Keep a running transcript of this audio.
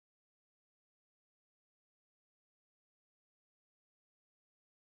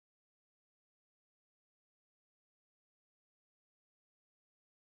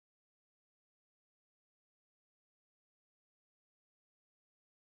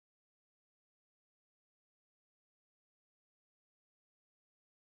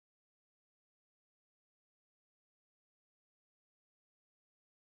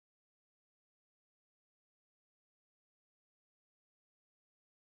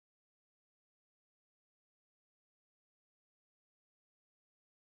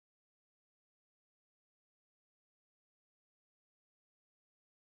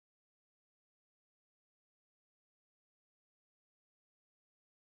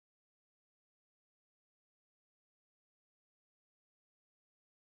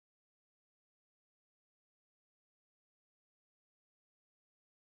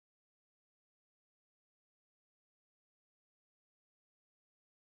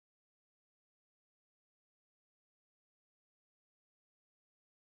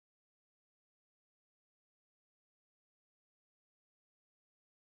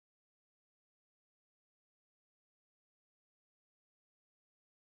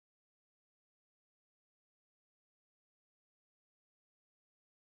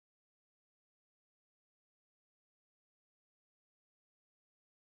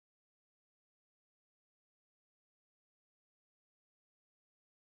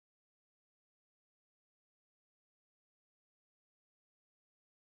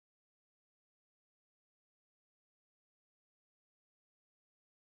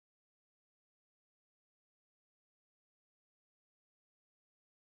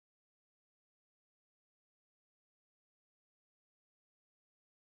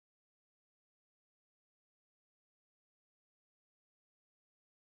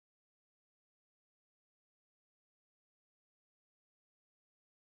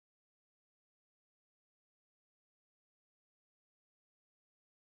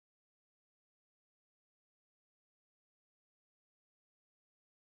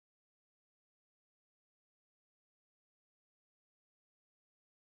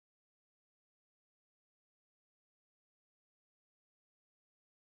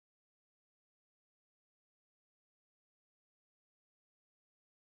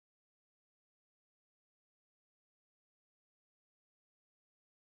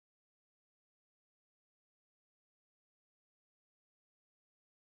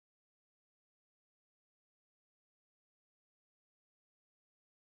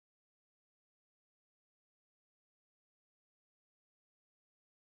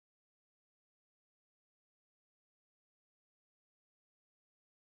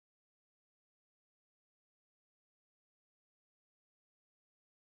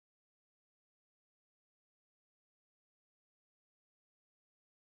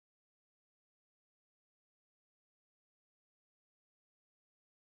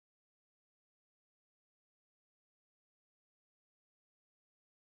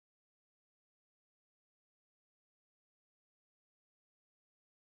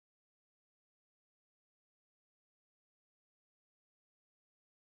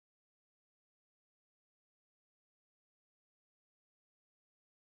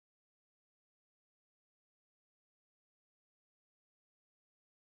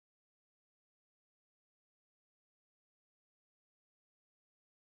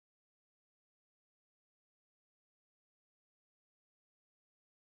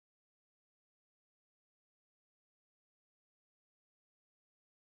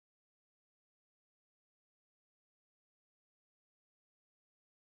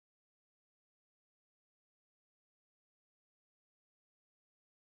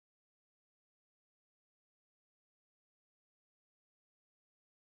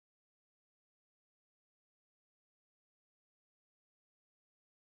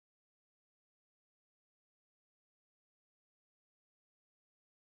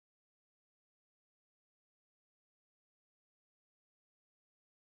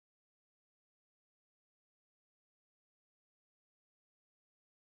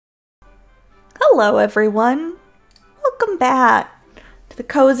Hello everyone! Welcome back to the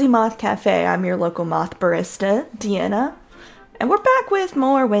Cozy Moth Cafe. I'm your local moth barista, Deanna, and we're back with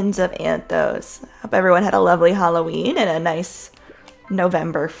more Winds of Anthos. Hope everyone had a lovely Halloween and a nice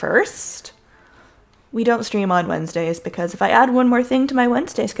November 1st. We don't stream on Wednesdays because if I add one more thing to my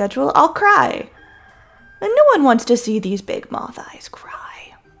Wednesday schedule, I'll cry. And no one wants to see these big moth eyes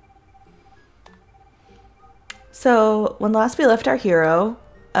cry. So, when last we left our hero,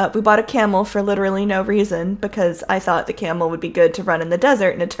 we bought a camel for literally no reason because I thought the camel would be good to run in the desert,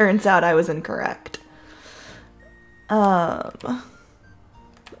 and it turns out I was incorrect. Oh,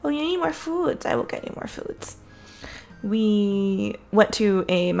 you need more foods. I will get you more foods. We went to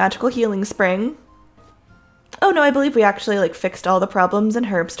a magical healing spring. Oh no, I believe we actually fixed all the problems in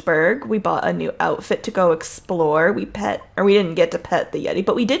Herbstburg. We bought a new outfit to go explore. We didn't get to pet the Yeti,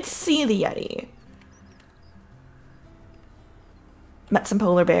 but we did see the Yeti. Met some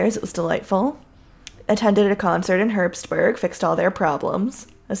polar bears, it was delightful. Attended a concert in Herbstburg, fixed all their problems.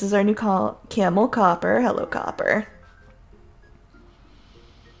 This is our new camel, Copper. Hello, Copper.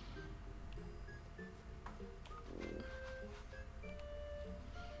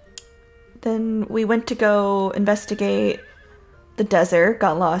 Then we went to go investigate the desert,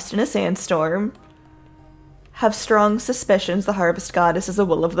 got lost in a sandstorm. Have strong suspicions the harvest goddess is a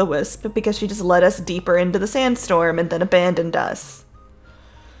will-o'-the-wisp because she just led us deeper into the sandstorm and then abandoned us.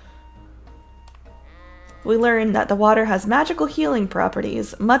 We learned that the water has magical healing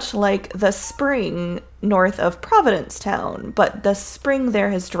properties, much like the spring north of Providencetown, but the spring there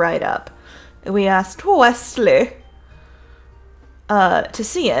has dried up. We asked Wesley to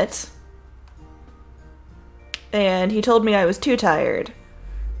see it, and he told me I was too tired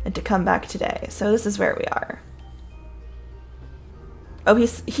and to come back today, so this is where we are. Oh,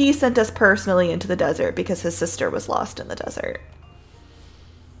 he sent us personally into the desert because his sister was lost in the desert.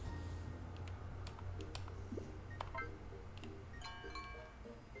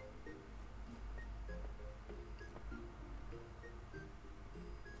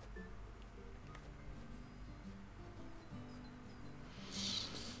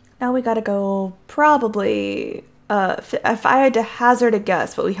 Now we gotta go probably, if I had to hazard a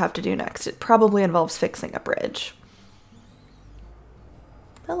guess what we have to do next, it probably involves fixing a bridge.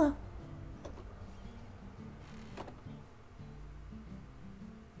 Hello.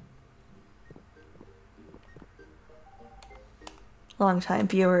 Longtime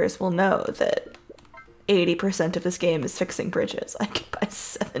viewers will know that 80% of this game is fixing bridges. I can buy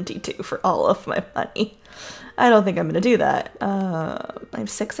 72 for all of my money. I don't think I'm gonna do that. I have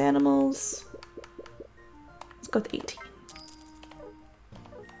 6 animals. Let's go with 18.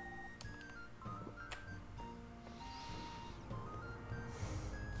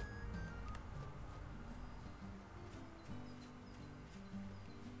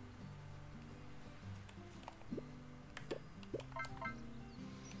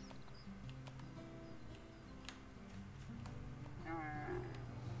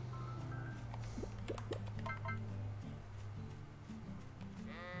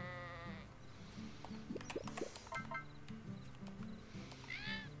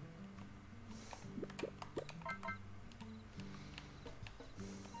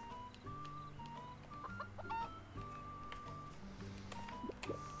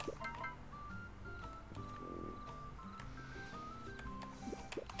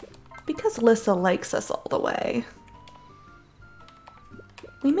 Because Lissa likes us all the way,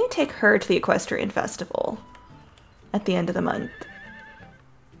 we may take her to the Equestrian Festival at the end of the month.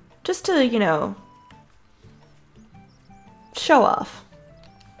 Just to, you know, show off.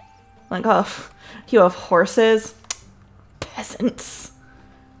 Like, oh, you have horses? Peasants.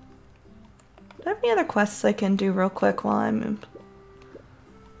 Do I have any other quests I can do real quick while I'm...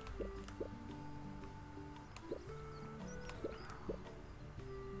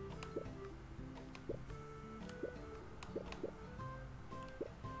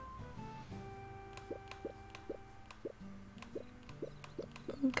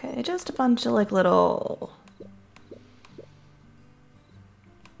 Okay, just a bunch of little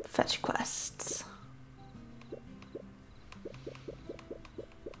fetch quests.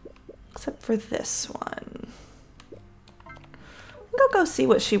 Except for this one. I'll go see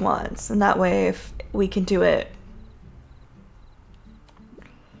what she wants, and that way if we can do it.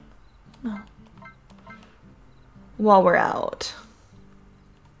 While we're out,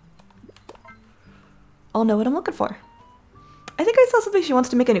 I'll know what I'm looking for. I think I saw something she wants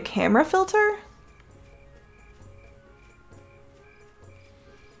to make a new camera filter.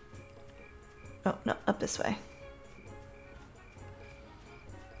 Oh, no, up this way.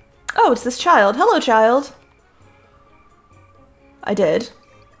 Oh, it's this child. Hello, child. I did.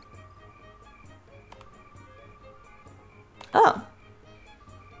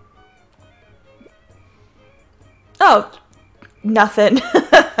 Oh, nothing.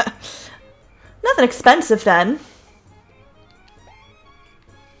 Nothing expensive then.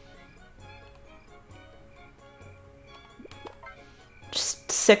 Just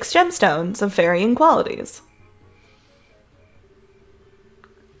 6 gemstones of varying qualities.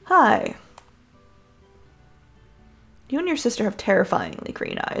 Hi. You and your sister have terrifyingly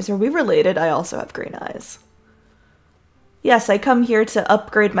green eyes. Are we related? I also have green eyes. Yes, I come here to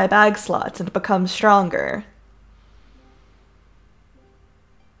upgrade my bag slots and become stronger.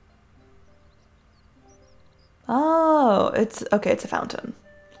 Oh, it's a fountain.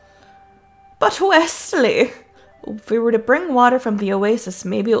 But Wesley, if we were to bring water from the oasis,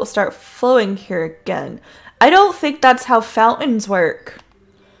 maybe it will start flowing here again. I don't think that's how fountains work.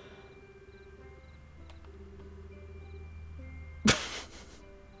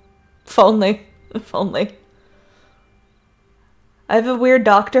 If only. If only. I have a weird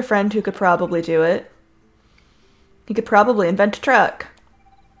doctor friend who could probably do it. He could probably invent a truck.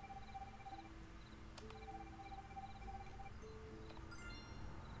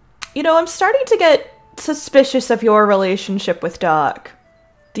 You know, I'm starting to get suspicious of your relationship with Doc.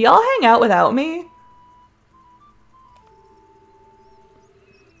 Do y'all hang out without me?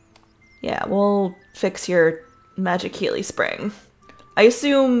 Yeah, we'll fix your magic Healy spring. I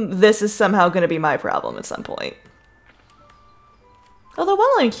assume this is somehow going to be my problem at some point. Although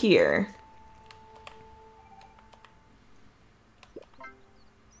while I'm here...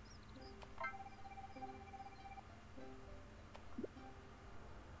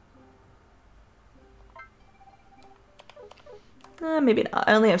 maybe not.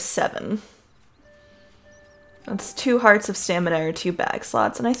 I only have 7. That's 2 hearts of stamina or 2 bag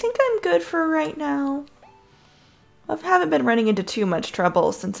slots, and I think I'm good for right now. I haven't been running into too much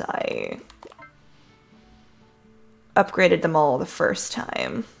trouble since I upgraded them all the first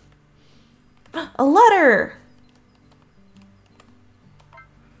time. A letter!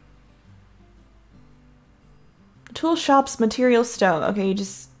 Tool shop's material stone. Okay, you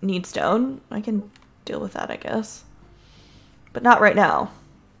just need stone. I can deal with that, I guess. But not right now.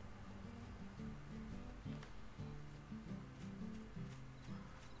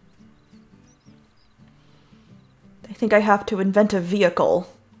 I think I have to invent a vehicle.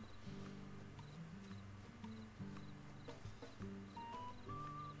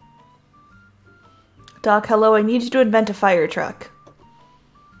 Doc, hello, I need you to invent a fire truck.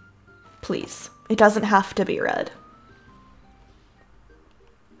 Please. It doesn't have to be red.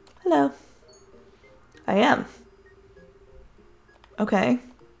 Hello. I am. Okay.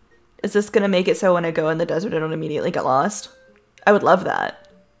 Is this gonna make it so when I go in the desert I don't immediately get lost? I would love that.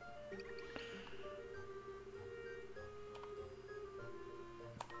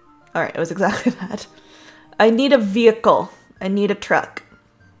 Alright, it was exactly that. I need a vehicle. I need a truck.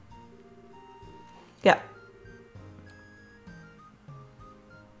 Yeah.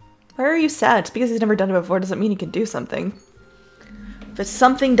 Why are you sad? Just because he's never done it before doesn't mean he can do something. If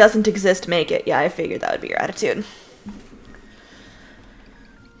something doesn't exist, make it. Yeah, I figured that would be your attitude.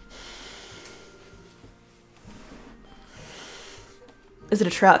 Is it a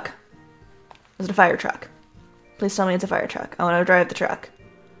truck? Is it a fire truck? Please tell me it's a fire truck. I want to drive the truck.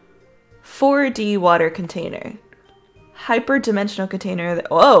 4D water container. Hyperdimensional container.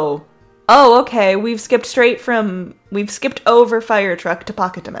 Whoa. Oh, okay. We've skipped over fire truck to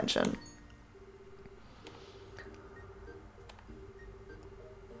pocket dimension.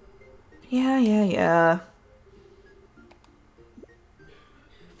 Yeah.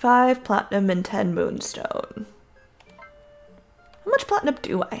 5 platinum and 10 moonstone. How much platinum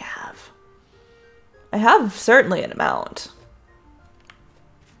do I have? I have certainly an amount.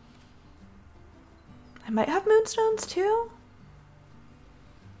 I might have moonstones too?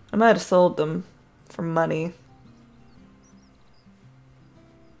 I might have sold them for money.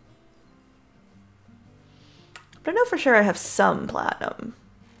 But I know for sure I have some platinum.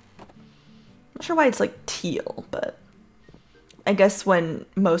 Not sure why it's like teal, but I guess when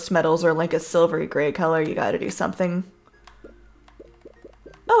most metals are like a silvery gray color, you gotta do something.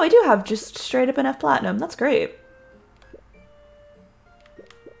 Oh, I do have just straight up enough platinum. That's great.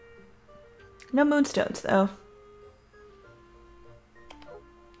 No moonstones, though.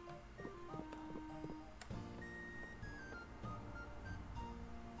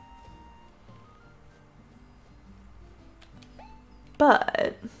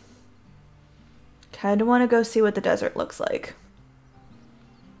 But kind of want to go see what the desert looks like.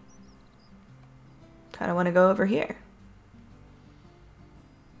 Kind of want to go over here.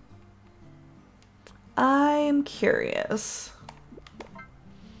 I'm curious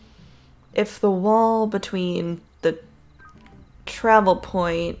if the wall between the travel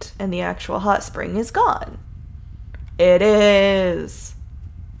point and the actual hot spring is gone. It is.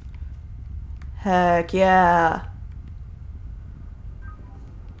 Heck yeah.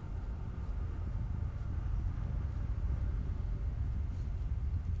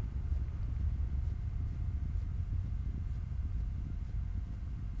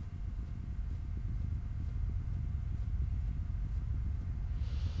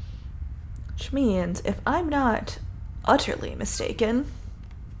 Which means, if I'm not utterly mistaken,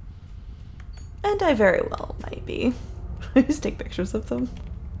 and I very well might be, just take pictures of them,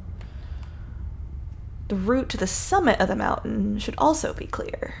 the route to the summit of the mountain should also be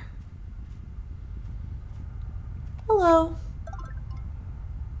clear. Hello.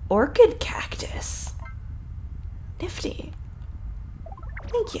 Orchid cactus. Nifty.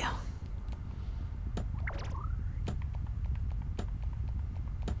 Thank you.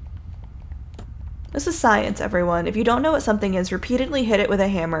 This is science, everyone. If you don't know what something is, repeatedly hit it with a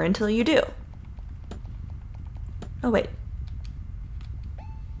hammer until you do. Oh, wait.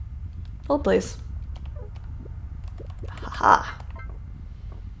 Hold, please. Haha.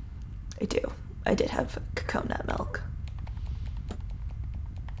 I do. I did have coconut milk.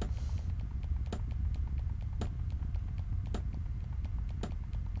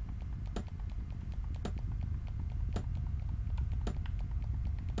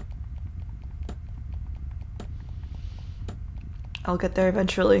 I'll get there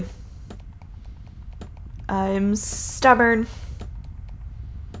eventually. I'm stubborn.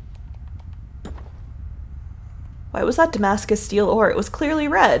 Why was that Damascus steel ore? It was clearly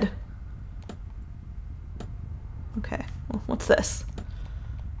red. Okay, well, what's this?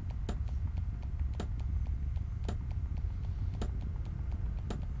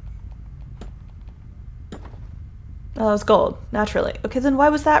 Oh, it was gold, naturally. Okay, then why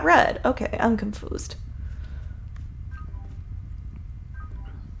was that red? Okay, I'm confused.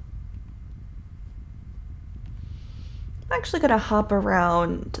 I'm actually gonna hop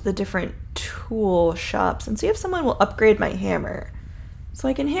around to the different tool shops and see if someone will upgrade my hammer so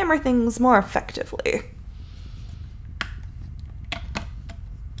I can hammer things more effectively.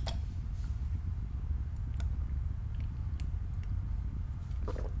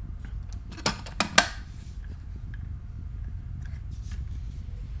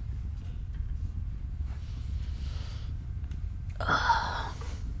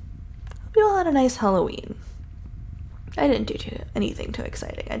 Hope you all had a nice Halloween. I didn't do anything too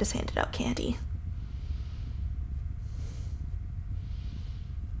exciting. I just handed out candy.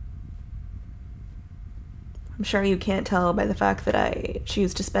 I'm sure you can't tell by the fact that I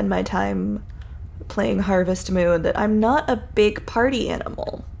choose to spend my time playing Harvest Moon that I'm not a big party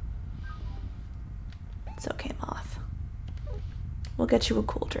animal. It's okay, Moth. We'll get you a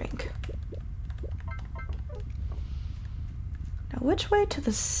cool drink. Now, which way to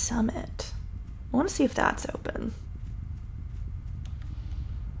the summit? I want to see if that's open.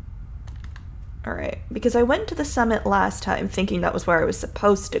 Alright, because I went to the summit last time thinking that was where I was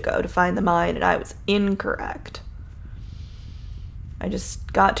supposed to go to find the mine, and I was incorrect. I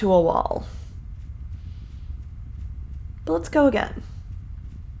just got to a wall. But let's go again.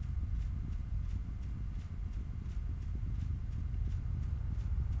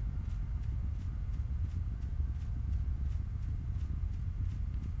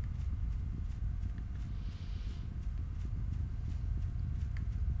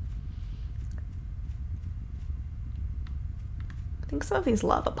 I think some of these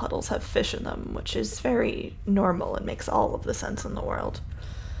lava puddles have fish in them, which is very normal and makes all of the sense in the world.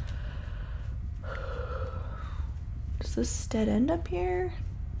 Does this dead end up here?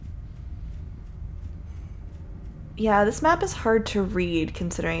 Yeah, this map is hard to read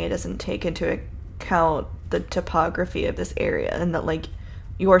considering it doesn't take into account the topography of this area and that, like,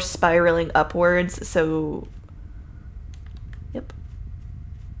 you're spiraling upwards, so... Yep.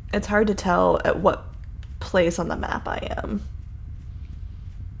 It's hard to tell at what place on the map I am.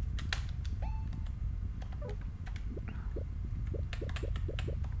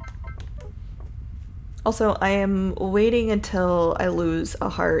 Also, I am waiting until I lose a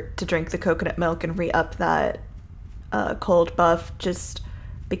heart to drink the coconut milk and re-up that cold buff, just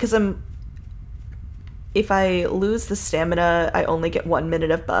because if I lose the stamina, I only get 1 minute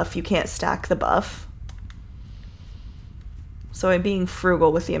of buff. You can't stack the buff. So I'm being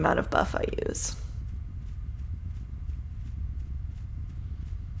frugal with the amount of buff I use.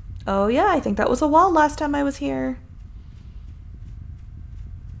 Oh yeah, I think that was a wall last time I was here.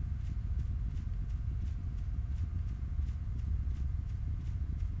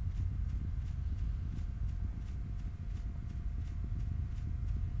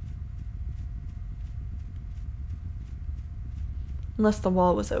 Unless the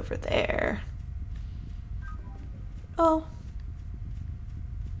wall was over there.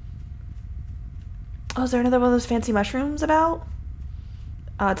 Oh, is there another one of those fancy mushrooms about?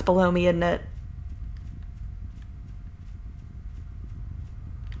 Oh, it's below me, isn't it?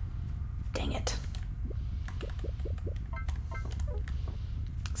 Dang it.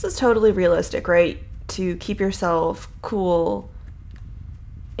 This is totally realistic, right? To keep yourself cool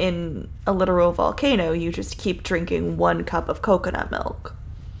in a literal volcano, you just keep drinking 1 cup of coconut milk.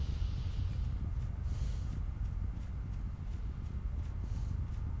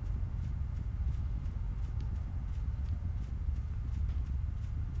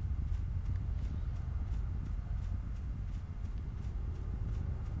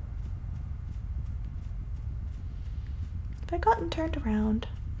 Have I gotten turned around?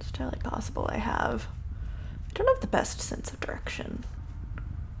 It's entirely possible I have. I don't have the best sense of direction.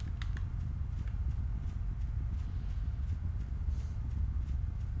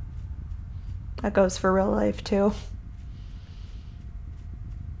 That goes for real life, too.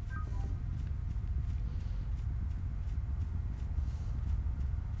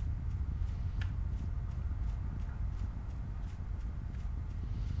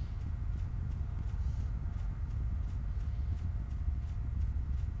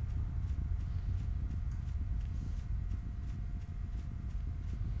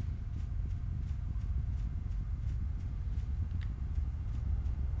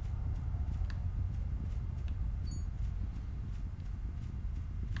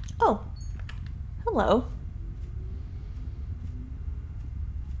 Oh, hello.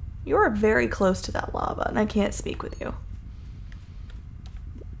 You are very close to that lava, and I can't speak with you.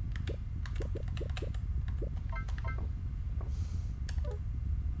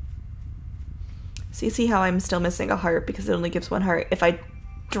 So you see how I'm still missing a heart because it only gives 1 heart. If I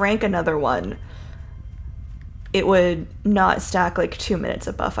drank another one, it would not stack like 2 minutes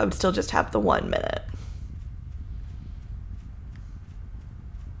of buff. I would still just have the 1 minute.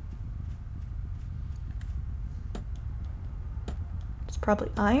 It's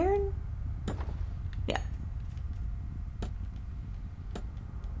probably iron? Yeah.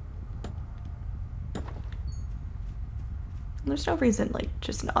 There's no reason, like,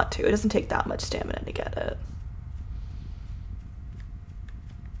 just not to. It doesn't take that much stamina to get it.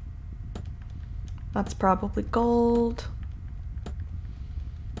 That's probably gold.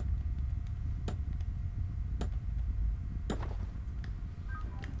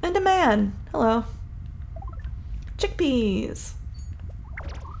 And a man. Hello. Chickpeas.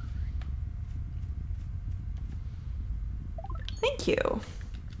 Thank you.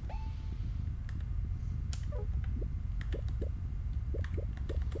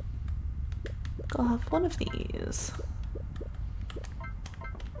 I'll have one of these.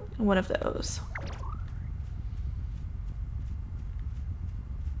 And one of those.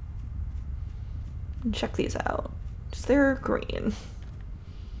 And check these out. They're green.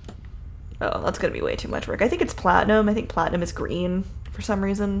 Oh, that's gonna be way too much work. I think it's platinum. I think platinum is green for some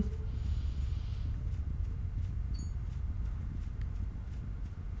reason.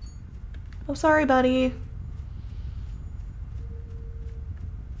 Oh, sorry, buddy.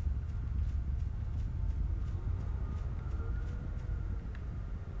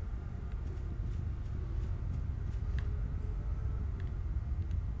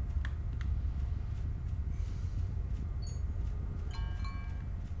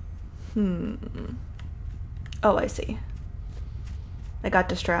 Oh, I see. I got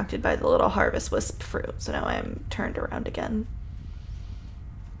distracted by the little harvest wisp fruit, so now I'm turned around again.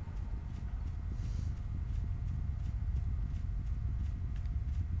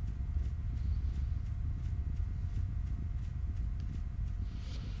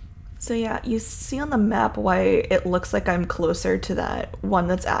 So yeah, you see on the map why it looks like I'm closer to that one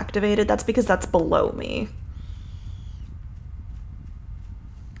that's activated. That's because that's below me.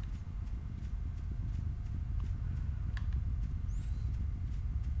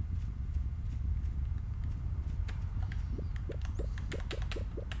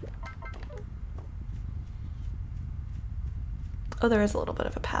 Oh, there is a little bit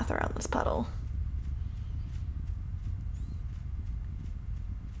of a path around this puddle.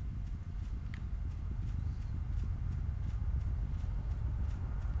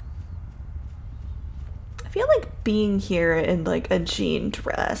 I feel like being here in like a jean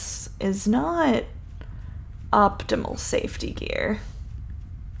dress is not optimal safety gear.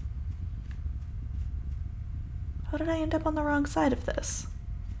 How did I end up on the wrong side of this?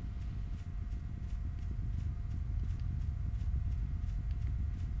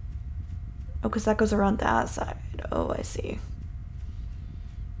 Oh, because that goes around that side. Oh, I see.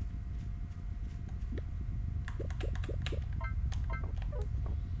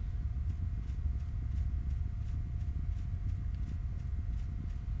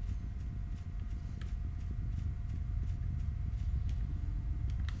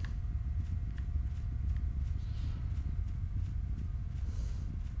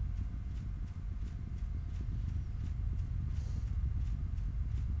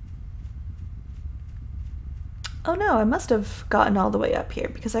 Oh no, I must have gotten all the way up here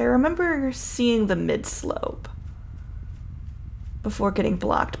because I remember seeing the mid-slope before getting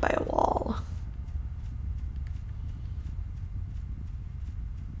blocked by a wall.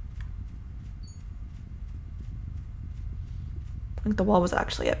 I think the wall was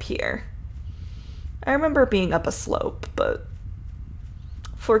actually up here. I remember being up a slope, but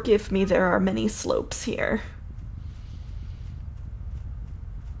forgive me, there are many slopes here.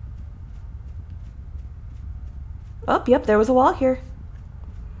 Oh, yep, there was a wall here.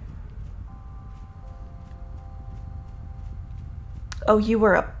 Oh, you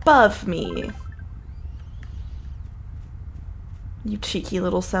were above me. You cheeky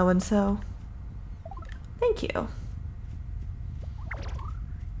little so-and-so. Thank you.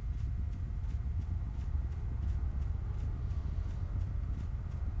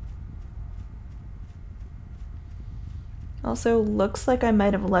 Also, looks like I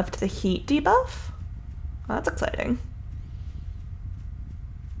might have left the heat debuff. Oh, that's exciting.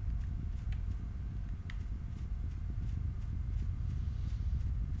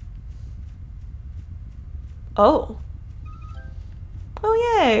 Oh.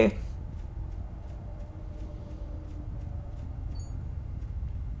 Oh, yay.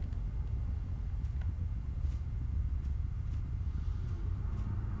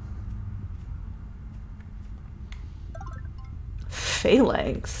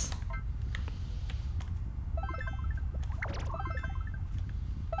 Phalanx.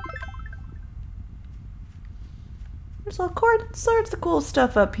 There's all sorts of cool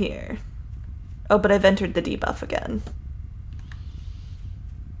stuff up here. Oh, but I've entered the debuff again.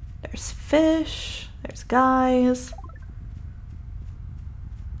 There's fish. There's guys.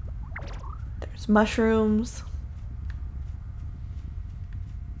 There's mushrooms.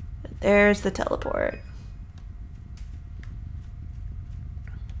 And there's the teleport.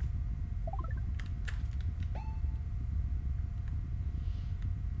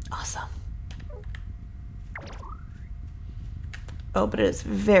 Awesome. Oh, but it is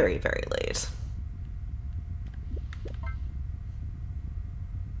very, very late.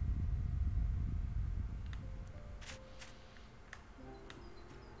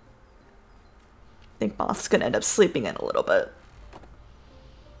 I think Moth's gonna end up sleeping in a little bit.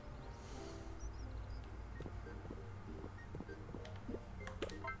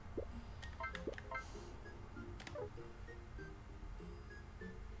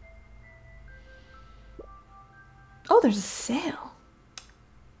 Oh, there's a sail.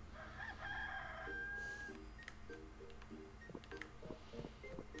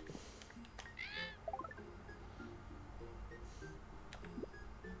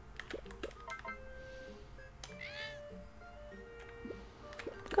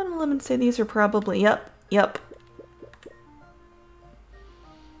 I'm gonna limit say these are probably, yep.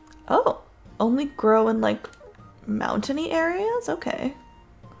 Oh, only grow in like mountainy areas? Okay.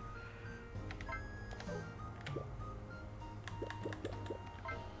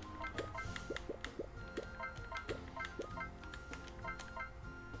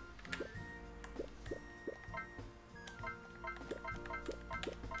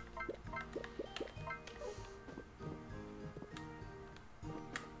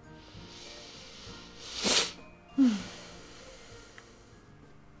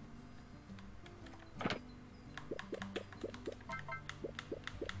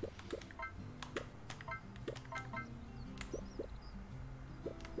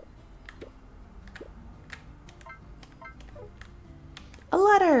 A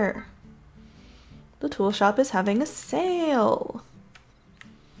letter! The tool shop is having a sale.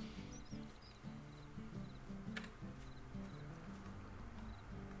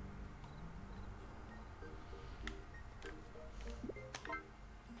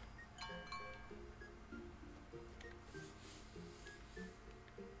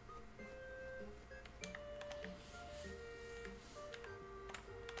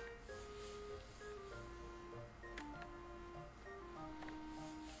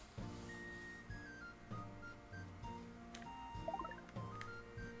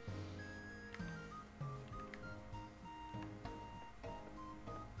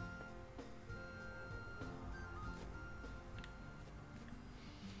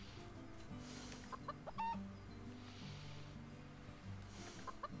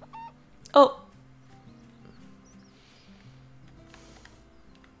 Oh.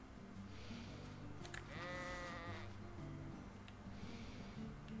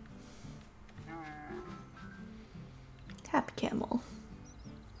 Happy camel.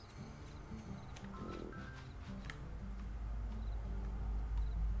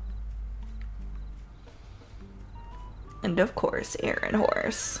 And of course, Aaron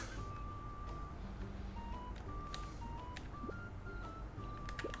horse.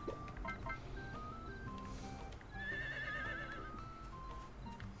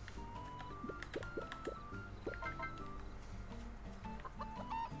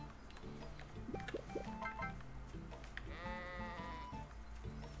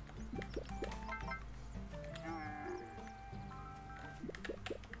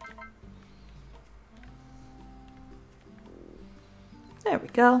 There we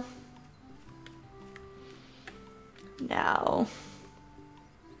go. Now,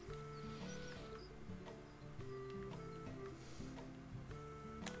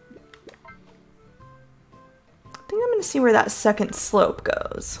 I think I'm going to see where that second slope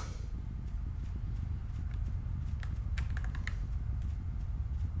goes.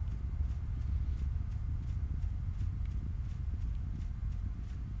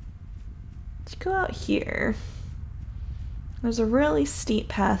 Let's go out here. There's a really steep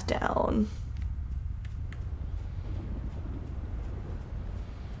path down.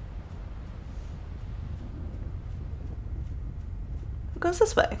 It goes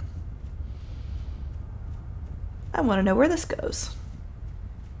this way. I want to know where this goes.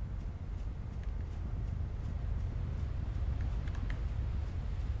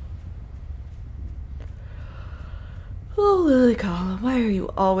 Oh, Lily Collin, why are you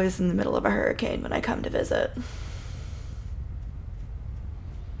always in the middle of a hurricane when I come to visit?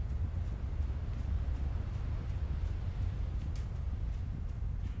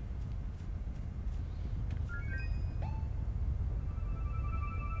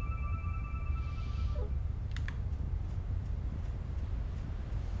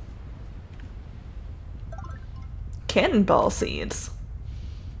 Cannonball seeds.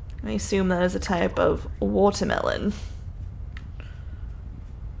 I assume that is a type of watermelon.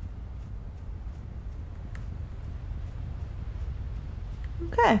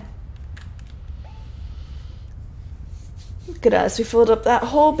 Okay. Look at us, we filled up that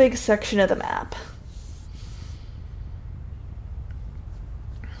whole big section of the map.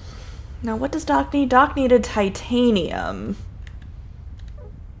 Now what does Doc need? Doc needed titanium.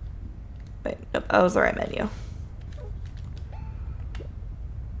 Wait, nope, that was the right menu.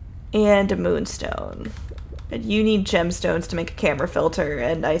 And a moonstone. And you need gemstones to make a camera filter,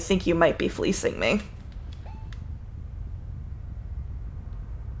 and I think you might be fleecing me.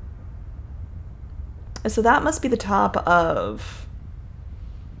 So that must be the top of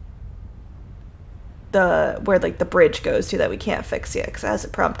where like the bridge goes to that we can't fix yet, because it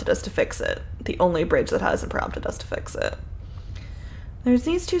hasn't prompted us to fix it. The only bridge that hasn't prompted us to fix it. There's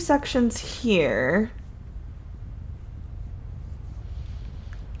these two sections here.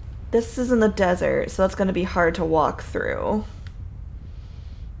 This is in the desert, so that's going to be hard to walk through.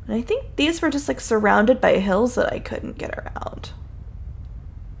 And I think these were just like surrounded by hills that I couldn't get around.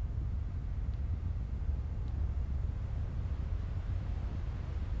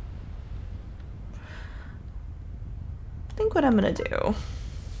 I think what I'm going to do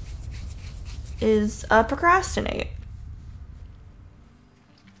is procrastinate.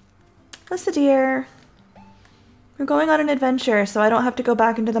 Listen, dear. We're going on an adventure, so I don't have to go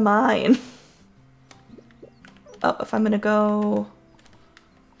back into the mine. Oh, if I'm gonna go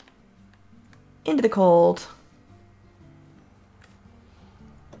into the cold.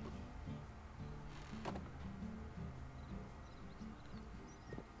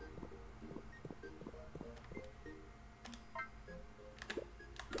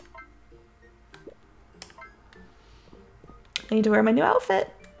 I need to wear my new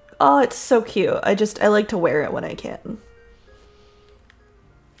outfit. Oh, it's so cute. I like to wear it when I can.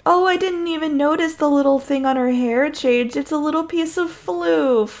 Oh, I didn't even notice the little thing on her hair changed. It's a little piece of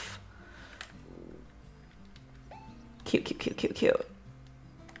floof. Cute, cute, cute, cute, cute.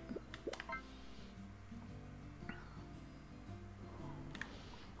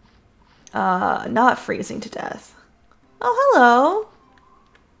 Not freezing to death. Oh, hello.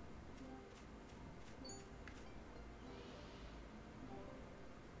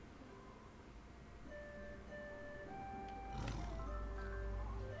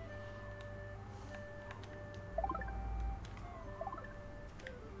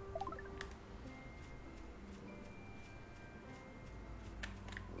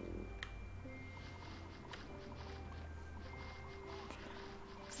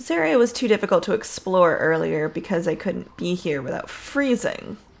 This area was too difficult to explore earlier because I couldn't be here without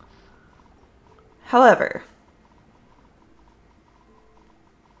freezing. However,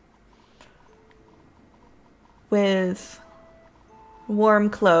 with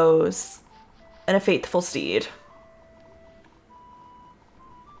warm clothes and a faithful steed,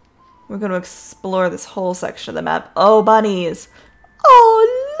 we're going to explore this whole section of the map. Oh, bunnies!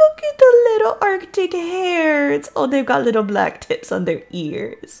 Oh, look at the little Arctic hares! Oh, they've got little black tips on their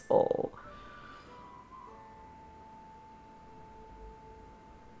ears. Oh.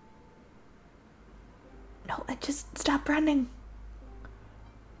 No, I just stop running.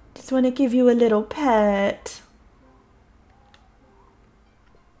 Just want to give you a little pet.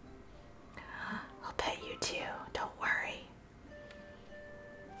 I'll pet you too, don't worry.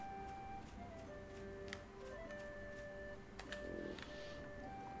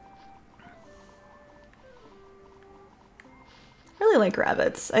 really like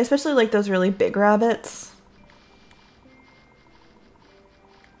rabbits. I especially like those really big rabbits.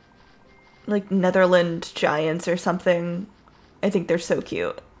 Like Netherland giants or something. I think they're so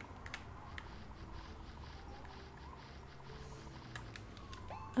cute.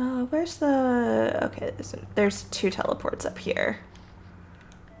 Where's the... Okay, there's 2 teleports up here.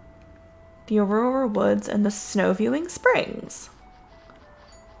 The Aurora Woods and the Snow Viewing Springs.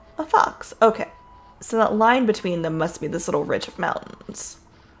 A fox. Okay. So that line between them must be this little ridge of mountains.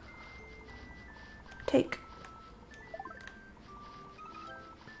 Take.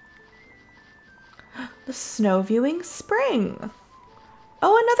 The Snow Viewing Spring.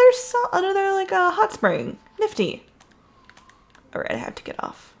 Oh, another like a hot spring. Nifty. All right, I have to get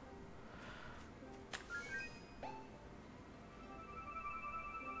off.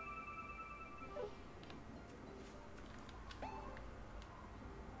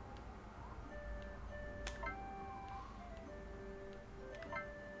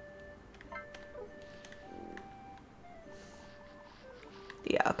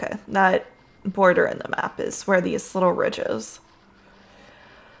 Yeah, okay. That border in the map is where these little ridges.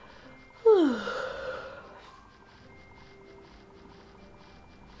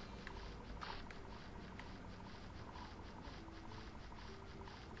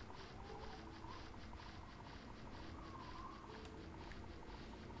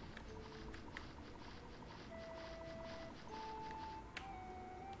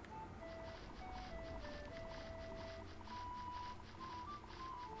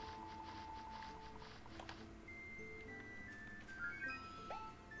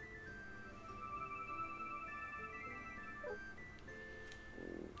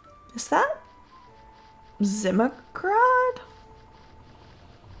 Is that Zimmergrad?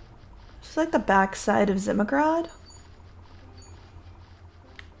 It's like the backside of Zimmergrad.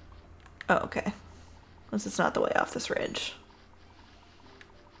 Oh, okay. This is not the way off this ridge.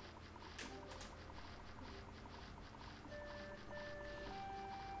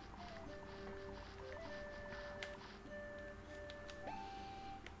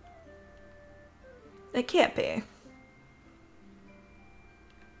 It can't be.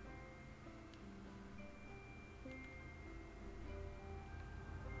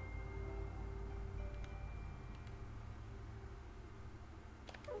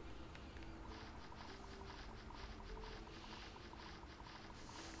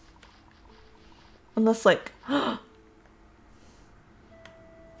 Unless, like...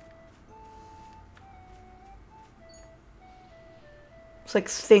 It's like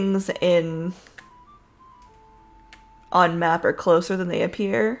things on map are closer than they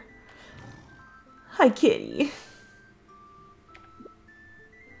appear. Hi, kitty.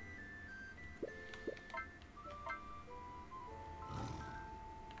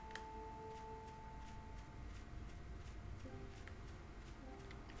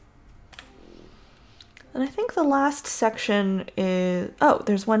 And I think the last section is... Oh,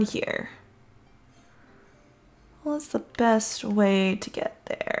 there's one here. Well, what's the best way to get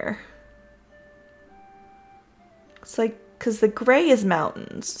there? It's like, because the gray is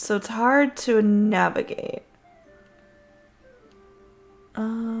mountains, so it's hard to navigate.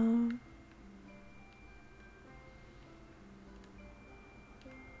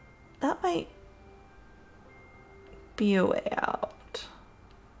 That might be a way out.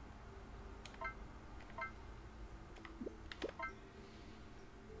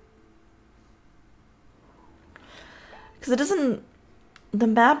 Because the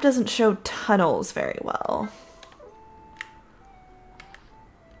map doesn't show tunnels very well.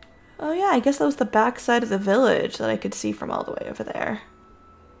 Oh yeah, I guess that was the back side of the village that I could see from all the way over there.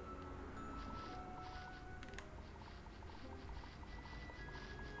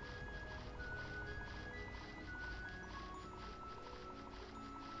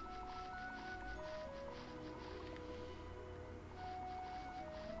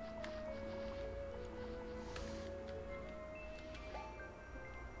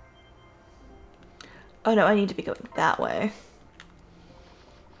 Oh no, I need to be going that way.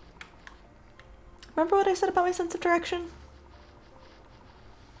 Remember what I said about my sense of direction?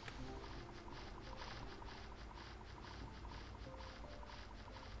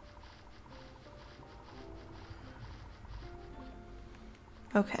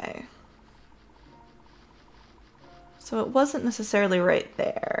 Okay. So it wasn't necessarily right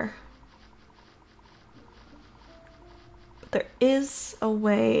there. But there is a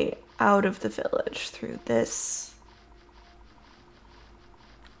way out of the village through this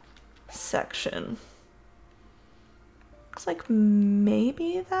section. Looks like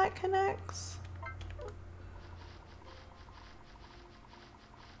maybe that connects.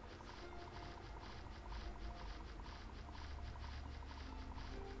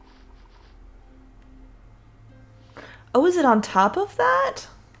 Oh, is it on top of that?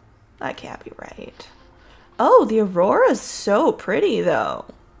 That can't be right. Oh, the aurora's so pretty, though.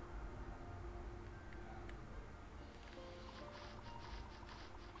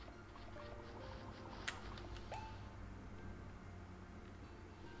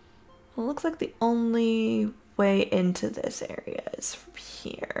 Well, it looks like the only way into this area is from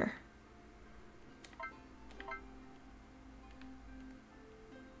here.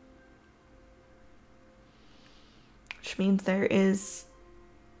 Which means there is...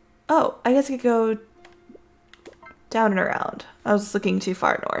 Oh, I guess I could go down and around. I was looking too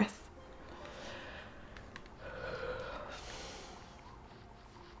far north.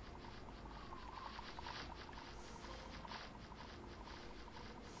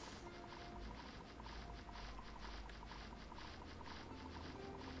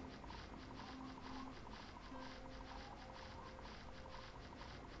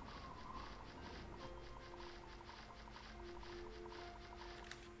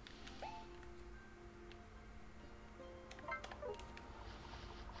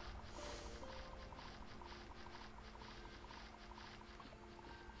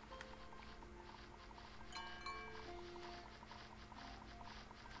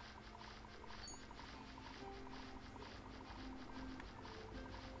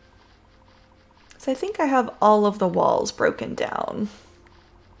 So I think I have all of the walls broken down.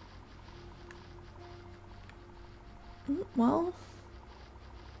 Well...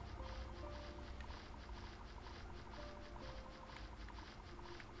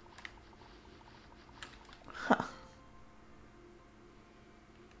 Huh.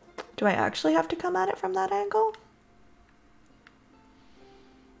 Do I actually have to come at it from that angle?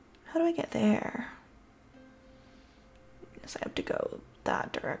 How do I get there? I guess I have to go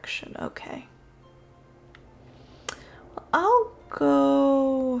that direction. Okay. Well, I'll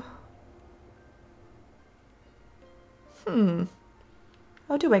go...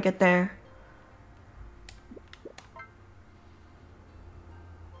 How do I get there?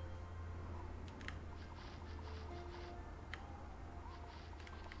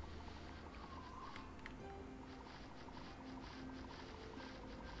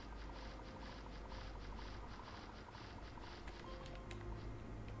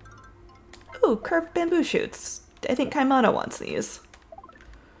 Ooh, curved bamboo shoots. I think Kaimana wants these.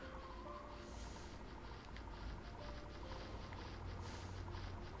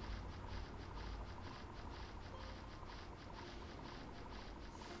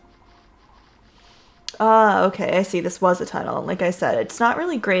 Ah, okay, I see. This was a tunnel. Like I said, it's not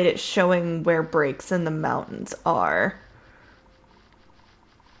really great at showing where breaks in the mountains are.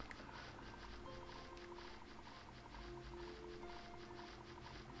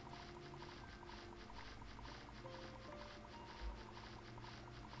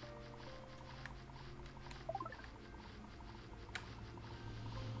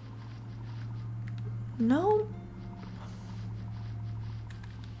 No.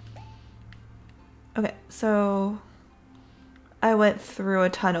 Okay, so I went through a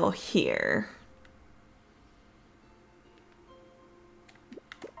tunnel here.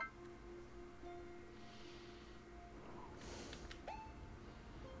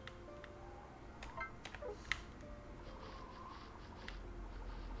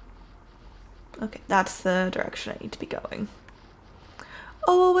 Okay, that's the direction I need to be going.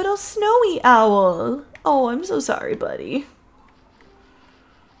 Oh, a little snowy owl. Oh, I'm so sorry, buddy.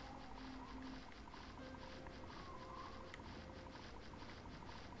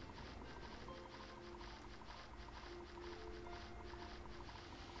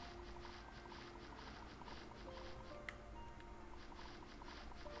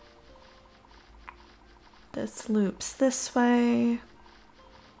 This loops this way.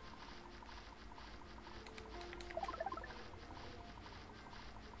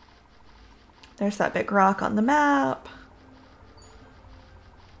 There's that big rock on the map.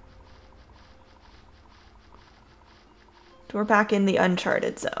 We're back in the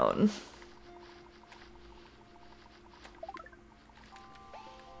uncharted zone.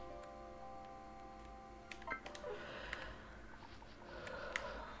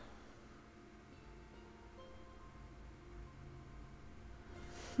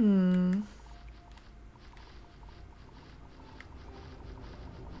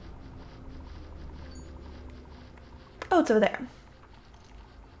 Oh, it's over there.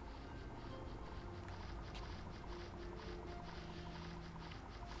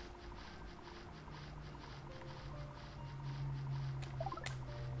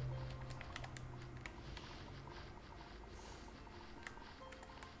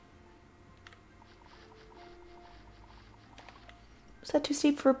 Is that too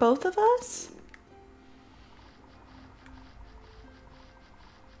steep for both of us?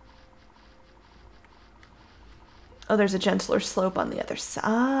 Oh, there's a gentler slope on the other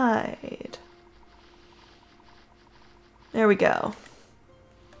side. There we go.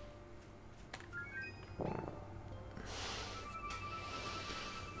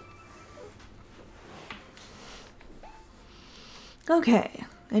 Okay,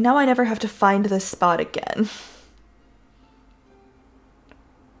 and now I never have to find this spot again.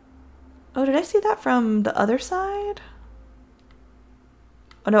 Oh, did I see that from the other side?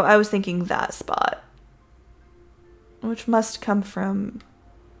 Oh no, I was thinking that spot. Which must come from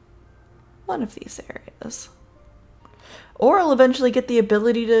one of these areas. Or I'll eventually get the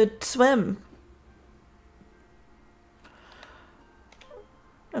ability to swim.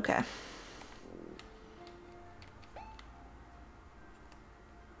 Okay.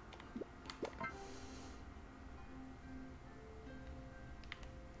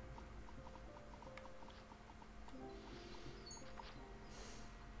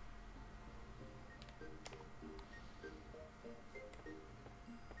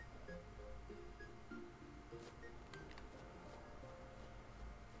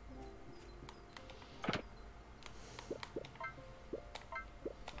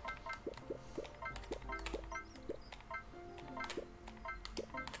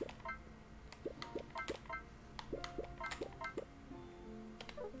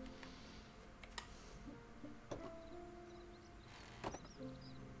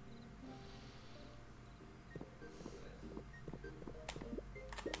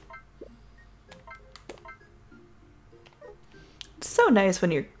 It's so nice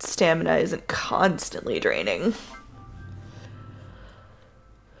when your stamina isn't constantly draining.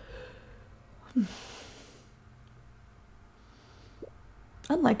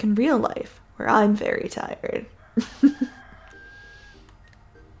 Unlike in real life, where I'm very tired.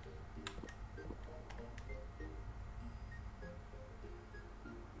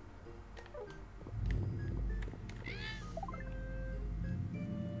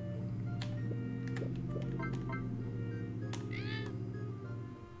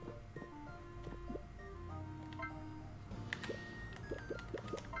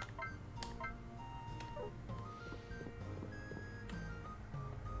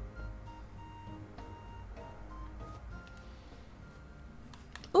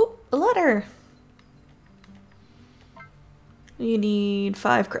 Ooh, a letter! You need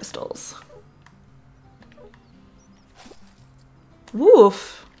 5 crystals.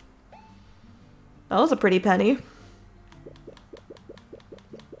 Woof! That was a pretty penny.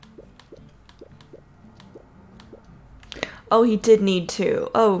 Oh, he did need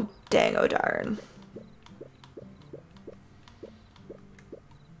 2. Oh, dang, oh darn.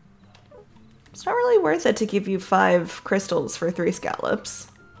 It's not really worth it to give you 5 crystals for 3 scallops.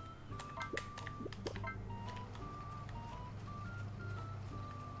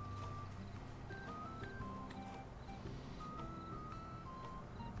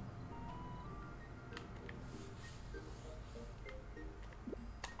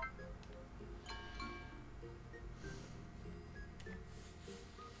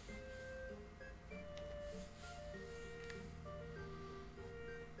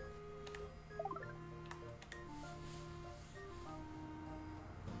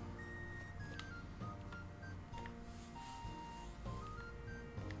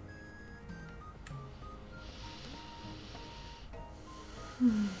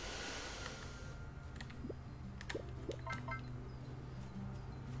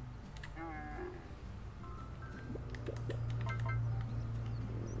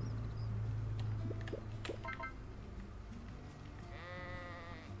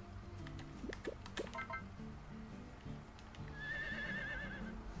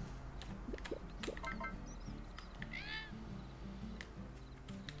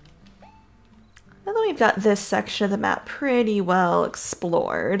 Now that we've got this section of the map pretty well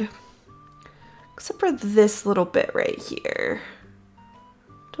explored, except for this little bit right here.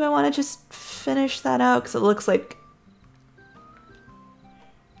 Do I want to just finish that out? Because it looks like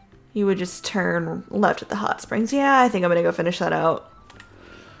you would just turn left at the hot springs. Yeah, I think I'm going to go finish that out.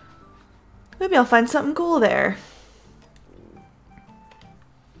 Maybe I'll find something cool there.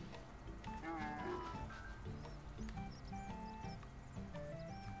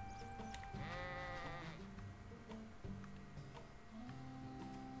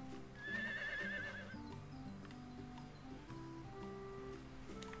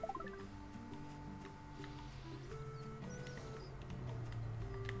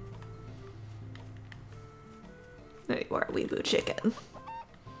 There you are, Weeboo Chicken.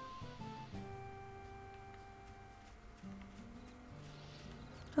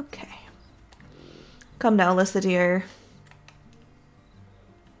 Okay. Come now, Alyssa dear.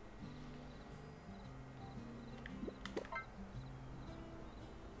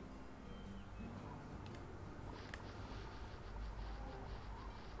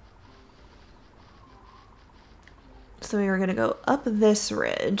 So we were gonna go up this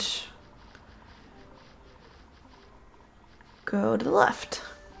ridge. Go to the left.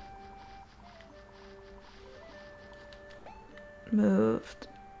 Move the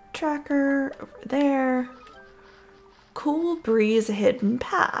tracker over there. Cool breeze hidden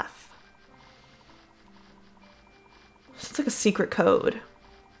path. It's like a secret code.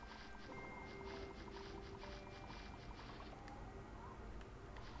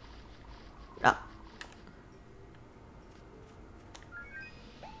 Ah.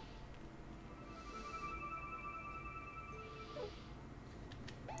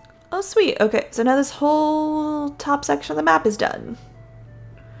 Oh, sweet. Okay, so now this whole top section of the map is done.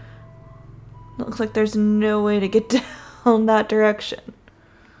 Looks like there's no way to get down that direction.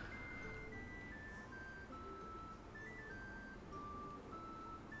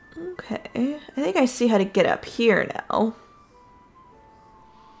 Okay, I think I see how to get up here now.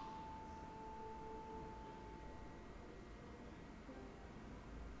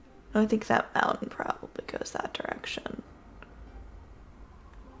 I think that mountain probably goes that direction.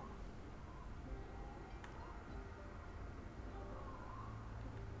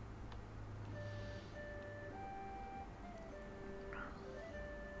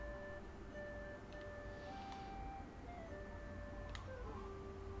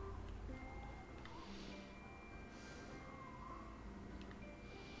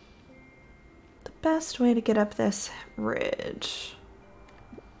 The best way to get up this ridge.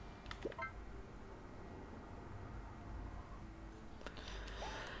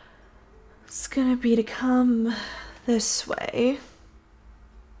 It's gonna be to come this way.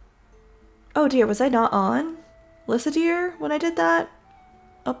 Oh dear, was I not on Lissa dear when I did that?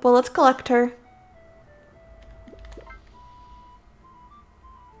 Oh, well, let's collect her.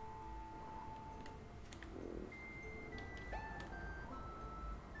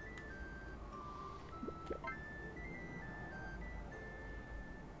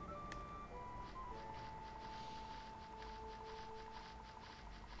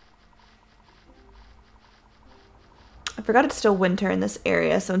 I forgot it's still winter in this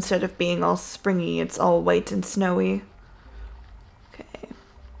area, so instead of being all springy, it's all white and snowy. Okay.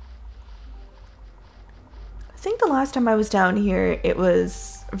 I think the last time I was down here, it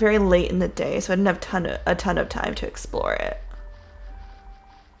was very late in the day, so I didn't have a ton of time to explore it.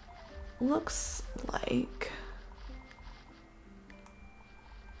 Looks like...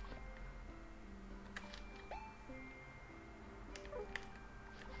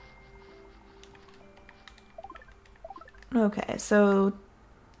 Okay, so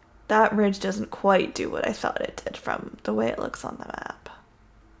that ridge doesn't quite do what I thought it did from the way it looks on the map.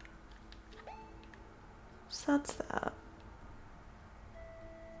 So that's that.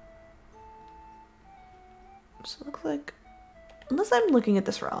 So it looks like... Unless I'm looking at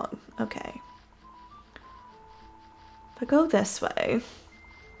this wrong. Okay. If I go this way...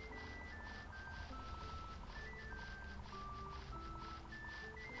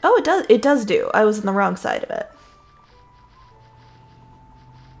 Oh, it does do. I was on the wrong side of it.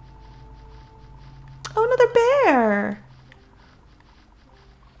 Oh, another bear!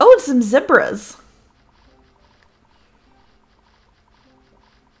 Oh, and some zebras.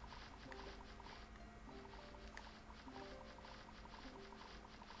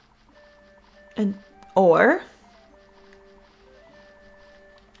 And, or...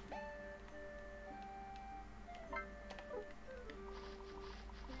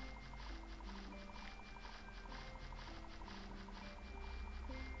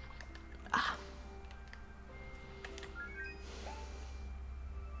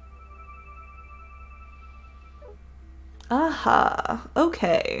 Aha,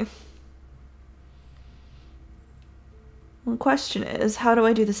 okay. Well, the question is, how do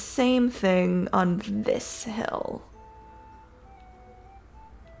I do the same thing on this hill?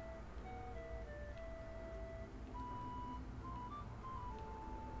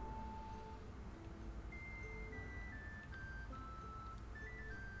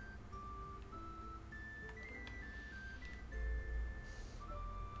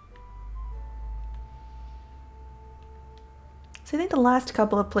 So I think the last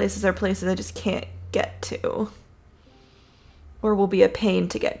couple of places are places I just can't get to. Or will be a pain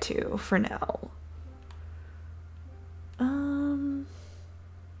to get to for now. I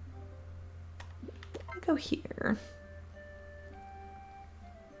go here.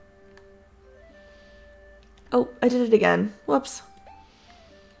 Oh, I did it again. Whoops.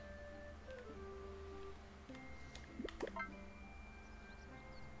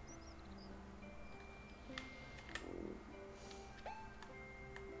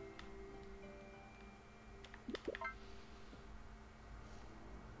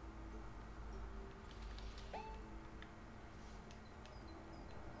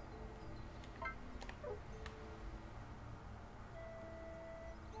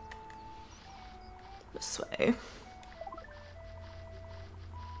 this way.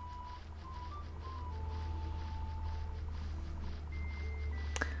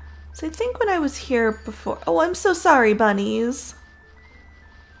 So I think when I was here before... Oh, I'm so sorry, bunnies.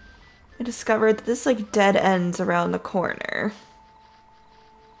 I discovered that this, like, dead ends around the corner.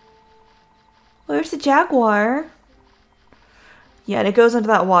 Well, there's a jaguar. Yeah, and it goes into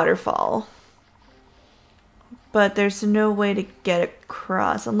that waterfall. But there's no way to get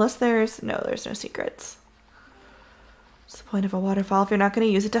across unless there's... No, there's no secrets. What's the point of a waterfall if you're not going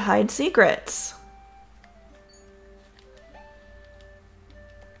to use it to hide secrets?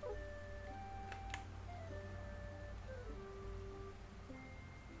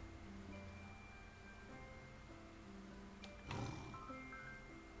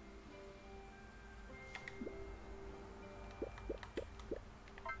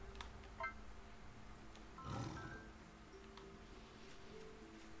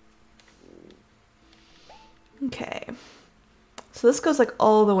 Okay, so this goes like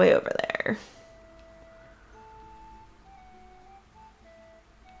all the way over there.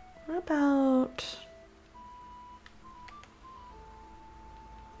 What about...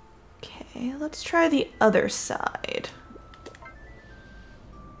 Okay, let's try the other side.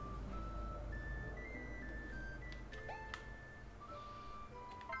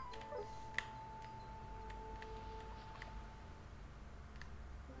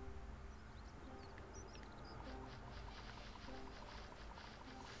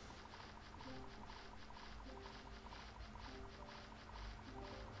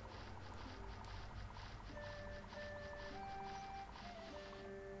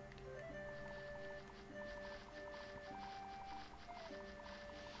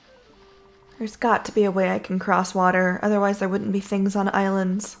 There's got to be a way I can cross water, otherwise there wouldn't be things on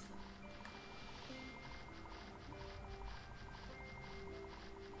islands.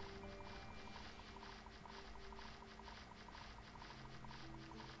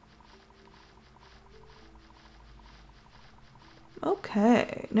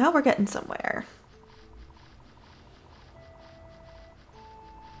 Okay, now we're getting somewhere.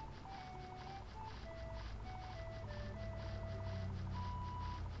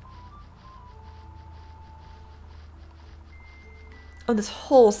 Oh, this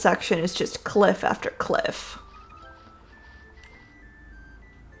whole section is just cliff after cliff.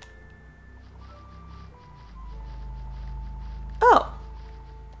 Oh.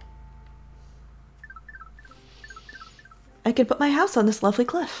 I could put my house on this lovely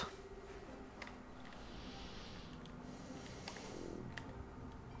cliff.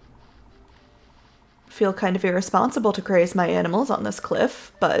 Feel kind of irresponsible to graze my animals on this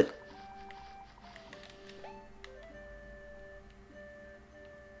cliff, but...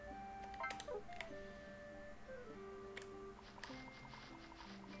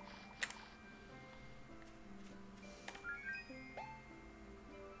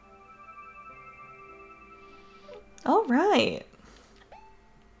 All right.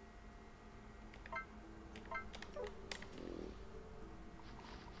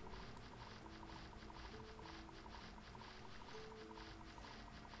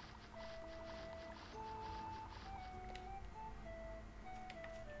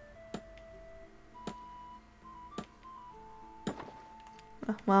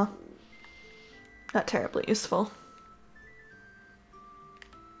 Oh, well, not terribly useful.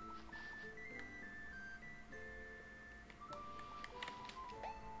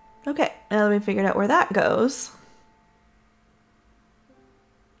 Okay, now that we figured out where that goes,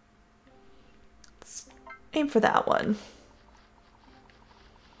 let's aim for that one.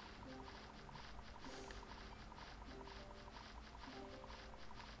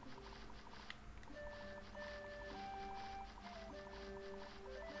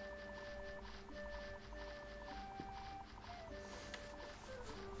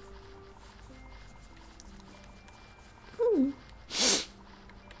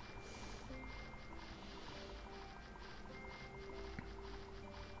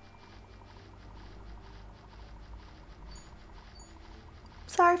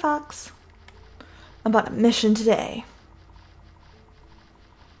 Sorry, Fox. I'm on a mission today.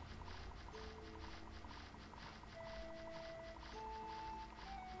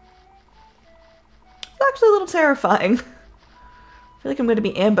 It's actually a little terrifying. I feel like I'm going to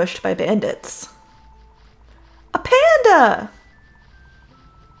be ambushed by bandits. A panda!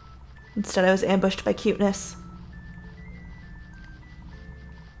 Instead, I was ambushed by cuteness.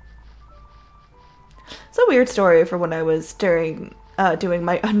 It's a weird story for when I was doing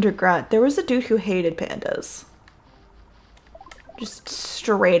my undergrad. There was a dude who hated pandas. Just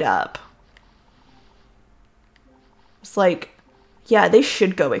straight up. It's like, yeah, they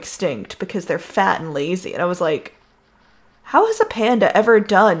should go extinct because they're fat and lazy. And I was like, how has a panda ever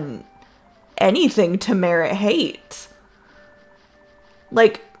done anything to merit hate?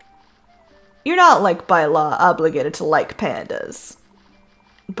 Like, you're not, like, by law obligated to like pandas.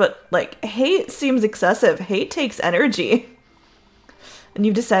 But, like, hate seems excessive. Hate takes energy. And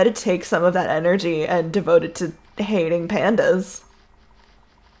you've decided to take some of that energy and devote it to hating pandas.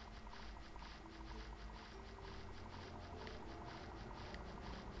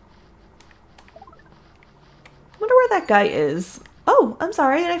 Wonder where that guy is. Oh, I'm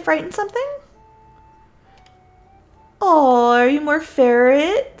sorry, did I frighten something? Oh, are you more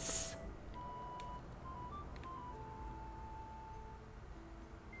ferrets?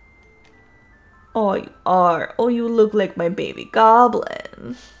 Oh, you are. Oh, you look like my baby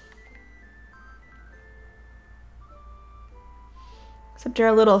goblin. Except you're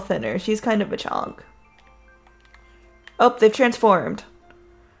a little thinner. She's kind of a chonk. Oh, they've transformed.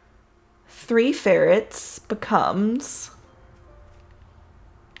 3 ferrets becomes...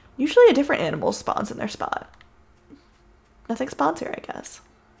 Usually a different animal spawns in their spot. Nothing spawns here, I guess.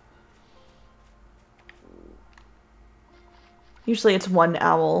 Usually it's 1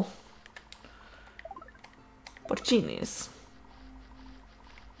 owl. Porcinis.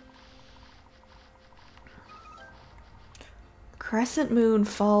 Crescent moon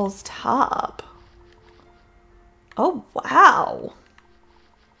falls top. Oh, wow.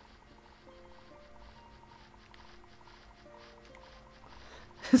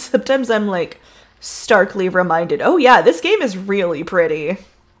 Sometimes I'm like starkly reminded, oh yeah, this game is really pretty.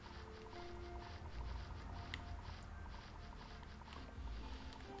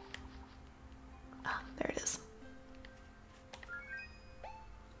 Ah, there it is.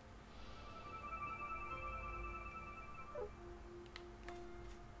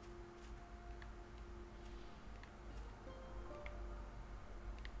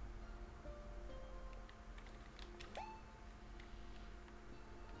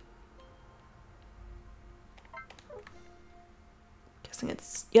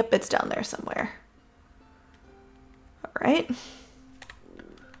 It's, yep, it's down there somewhere. All right.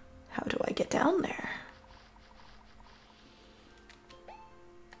 How do I get down there?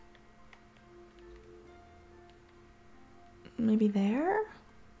 Maybe there?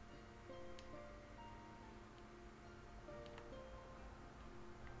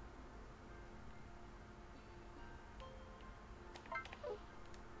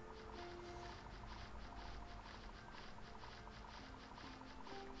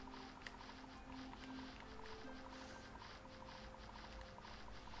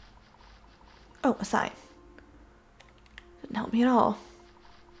 Oh, a sign. Didn't help me at all.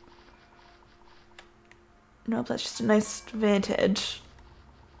 Nope, that's just a nice vantage.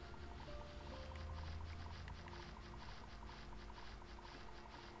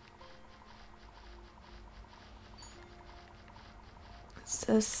 Is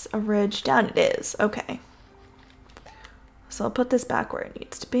this a ridge down? It is. Okay. So I'll put this back where it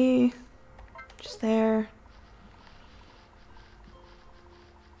needs to be. Just there.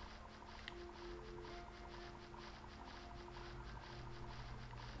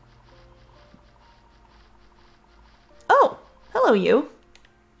 Oh, hello you.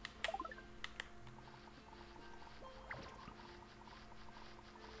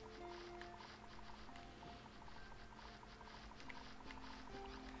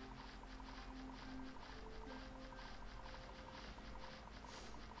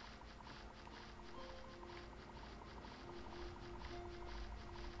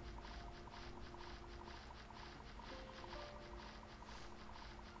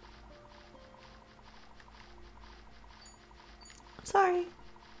 Sorry.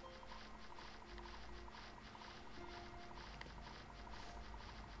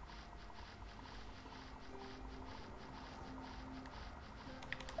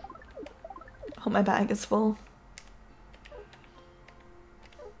 Oh, my bag is full.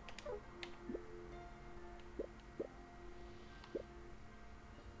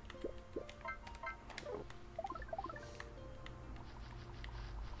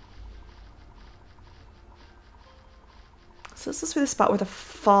 So this is the spot where the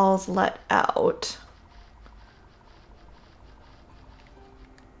falls let out.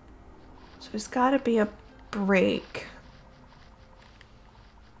 So there's gotta be a break.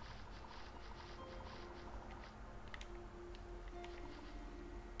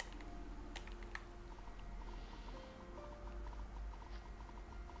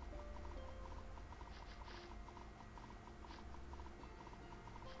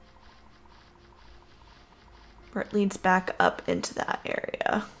 Where it leads back up into that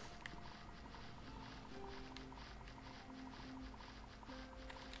area.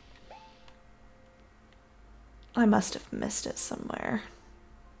 I must have missed it somewhere.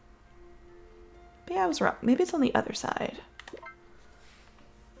 But yeah, I was wrong. Maybe it's on the other side.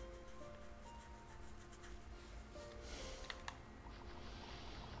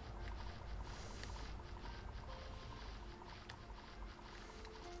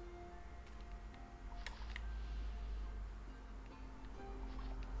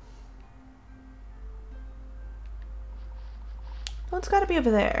 Well, it's gotta be over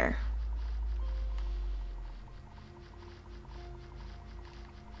there.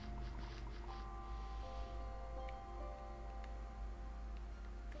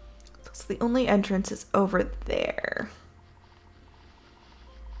 Looks like the only entrance is over there.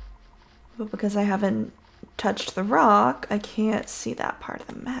 But because I haven't touched the rock, I can't see that part of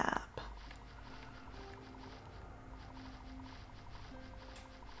the map.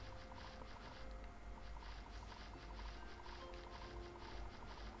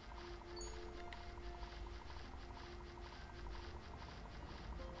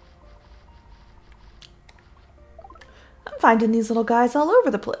 I'm finding these little guys all over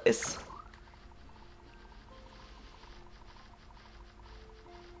the place.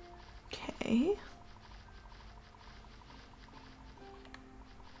 Okay.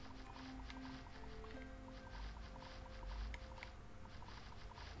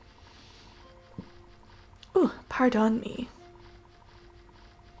 Ooh, pardon me.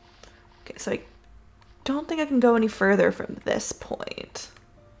 Okay, so I don't think I can go any further from this point.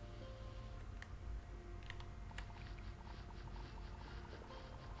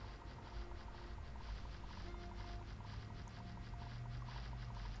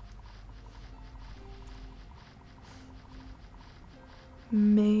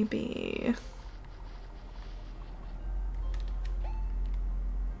 Maybe.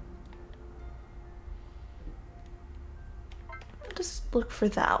 I'll just look for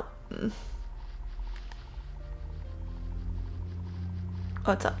that one.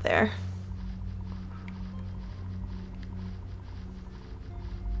 Oh, it's up there.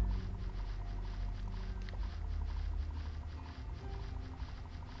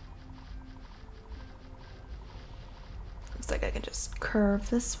 Looks like I can just curve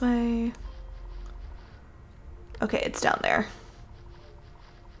this way. Okay, it's down there.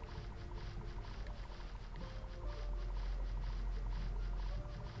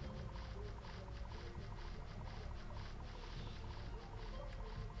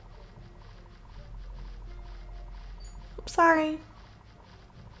 Oops, sorry.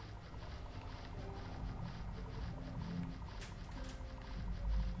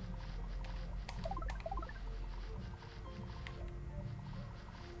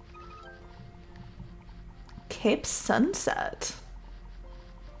 Cape Sunset.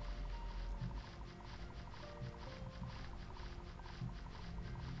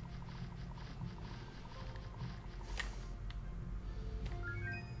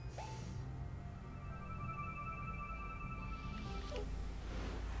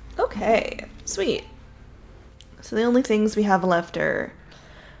 Okay, sweet. So the only things we have left are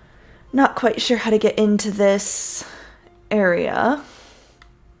not quite sure how to get into this area.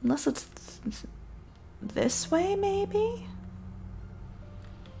 Unless it's this way, maybe?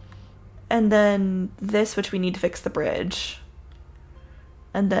 And then this, which we need to fix the bridge.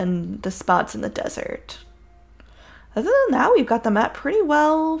 And then the spots in the desert. Other than that, we've got the map pretty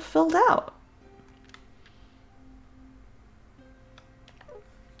well filled out.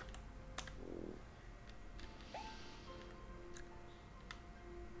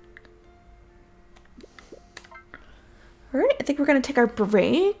 Alright, I think we're gonna take our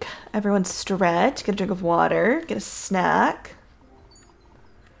break. Everyone stretch, get a drink of water, get a snack.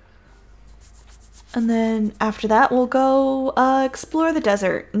 And then after that, we'll go explore the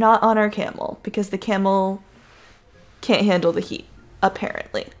desert, not on our camel, because the camel can't handle the heat,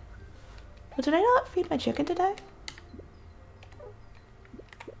 apparently. But did I not feed my chicken today?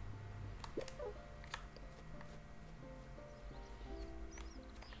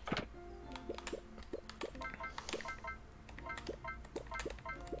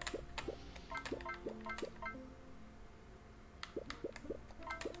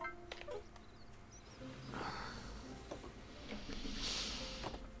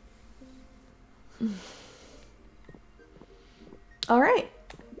 All right.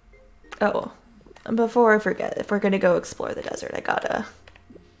 Oh, before I forget, if we're gonna go explore the desert, I gotta...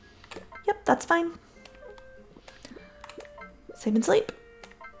 Yep, that's fine. Save and sleep.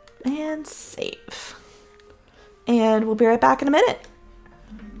 And save. And we'll be right back in a minute.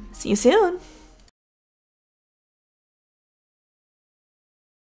 See you soon.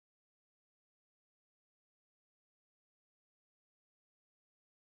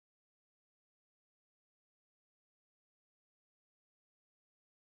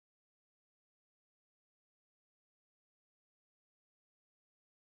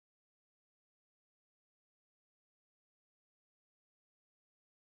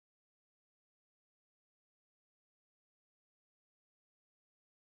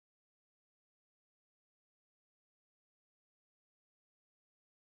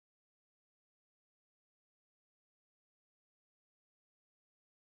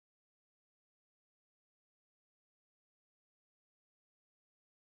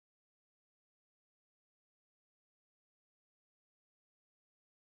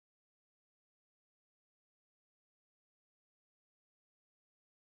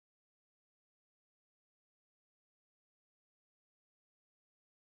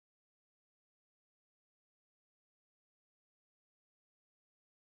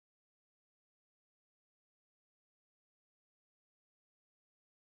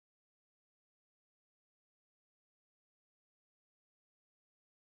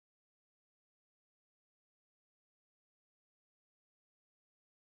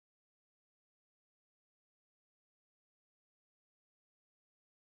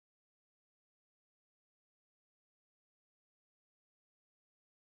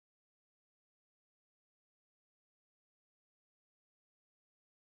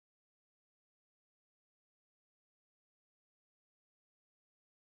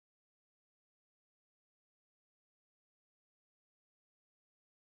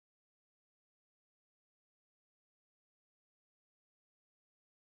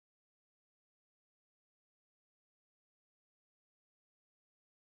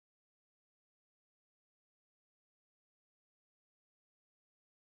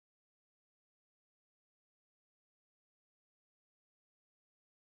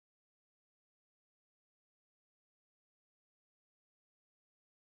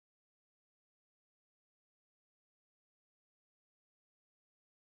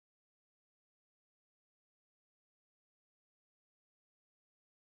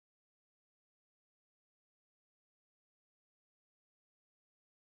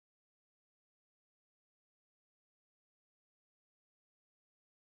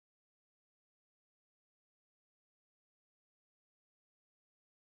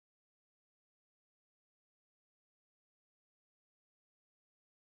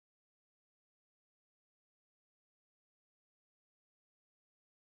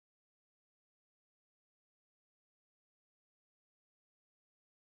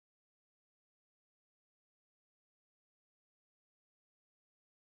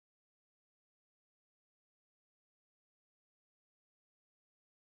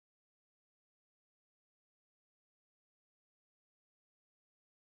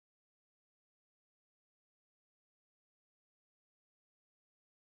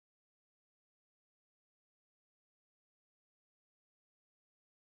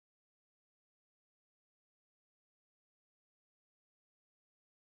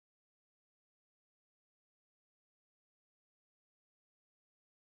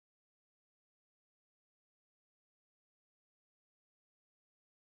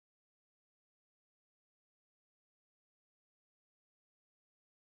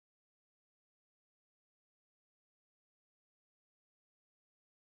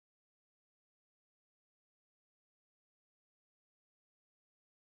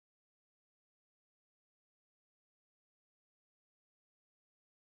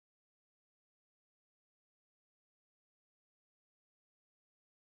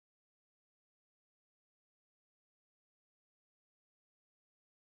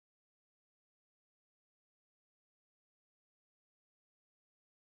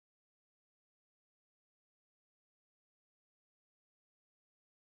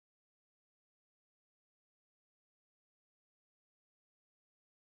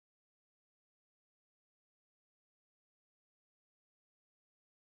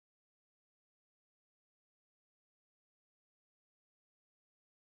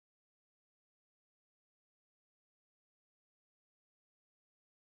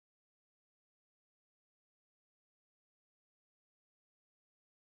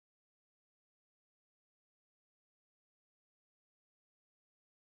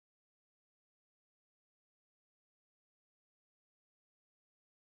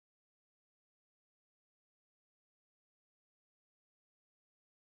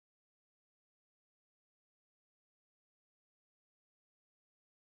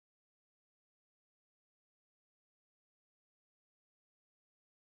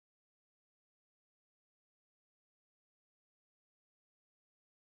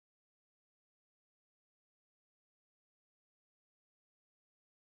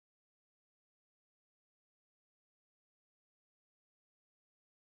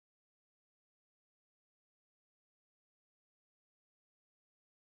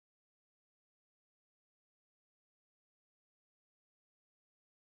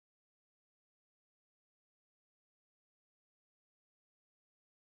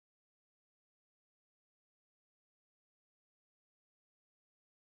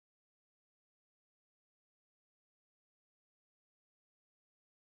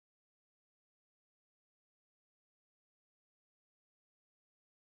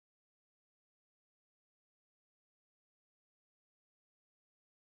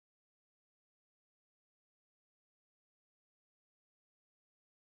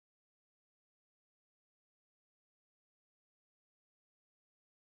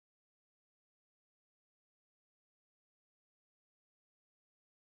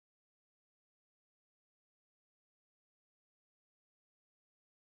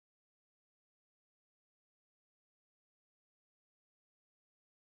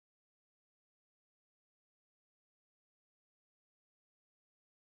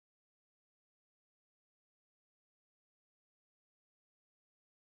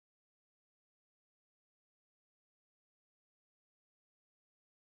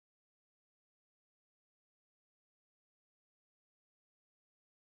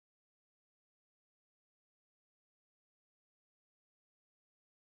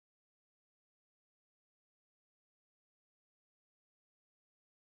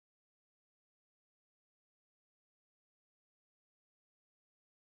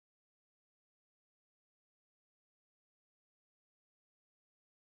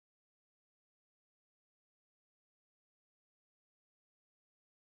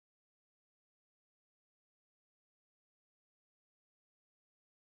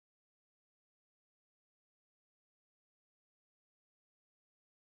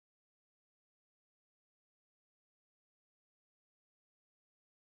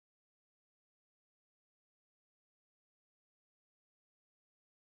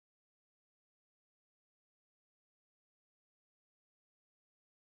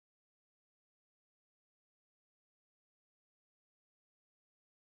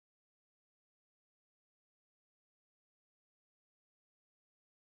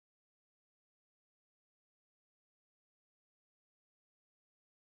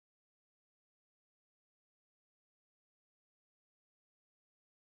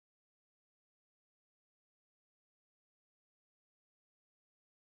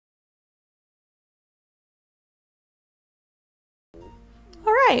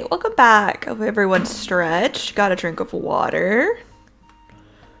 Alright, welcome back. Hope everyone's stretched. Got a drink of water.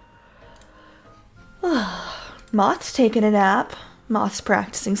 Moth's taking a nap. Moth's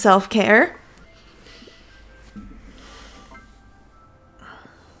practicing self-care.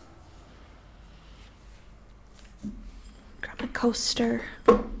 Grab a coaster.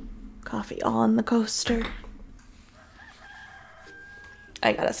 Coffee on the coaster.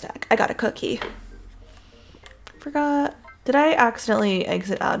 I got a snack. I got a cookie. Forgot. Did I accidentally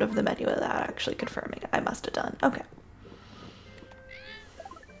exit out of the menu without actually confirming it? I must have done. Okay.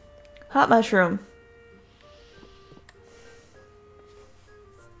 Hot mushroom.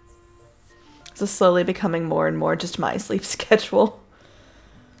 This is slowly becoming more and more just my sleep schedule.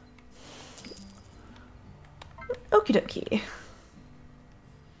 Okie dokie.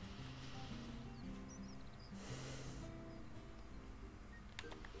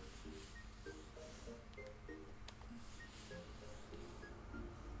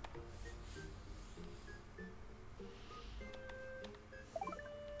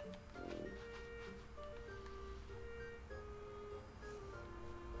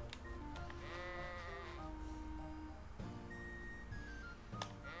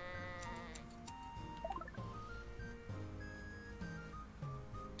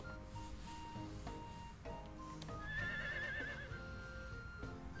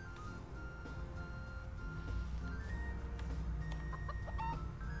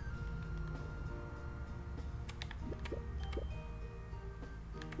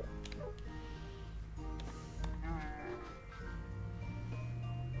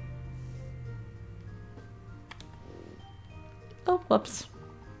 Oh, whoops.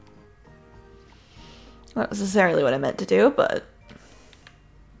 Not necessarily what I meant to do, but...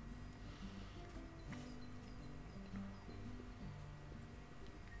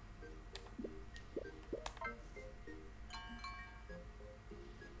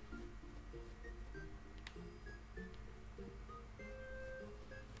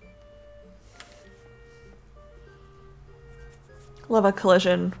 love a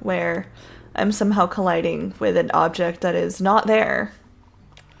collision where I'm somehow colliding with an object that is not there.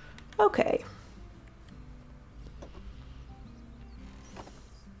 Okay.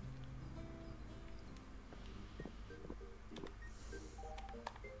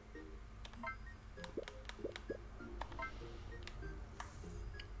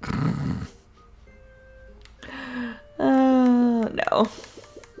 No.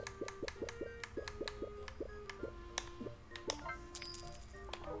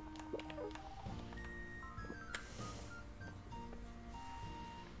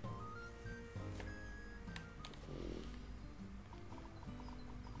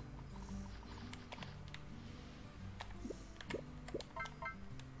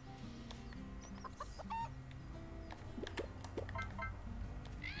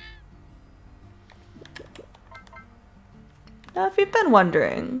 Now, if you've been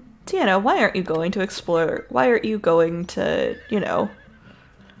wondering, Tiana, why aren't you going to explore? Why aren't you going to, you know,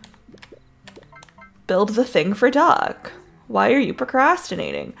 build the thing for Doc? Why are you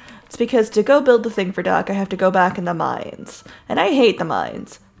procrastinating? It's because to go build the thing for Doc, I have to go back in the mines. And I hate the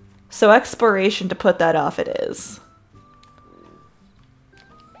mines. So exploration to put that off it is.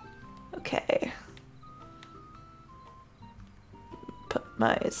 Okay. Put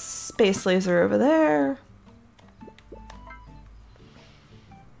my space laser over there.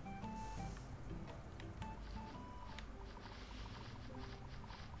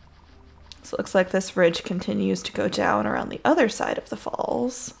 So it looks like this ridge continues to go down around the other side of the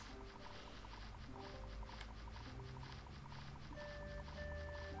falls.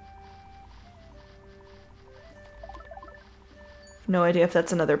 No idea if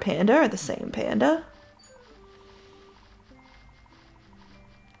that's another panda or the same panda.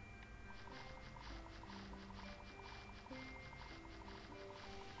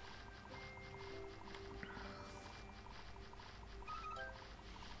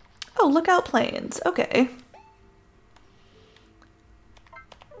 Oh, lookout plains. Okay.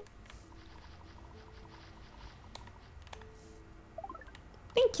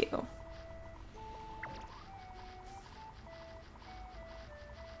 Thank you.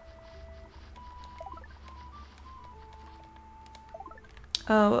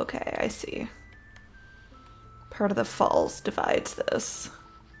 Oh, okay, I see. Part of the falls divides this.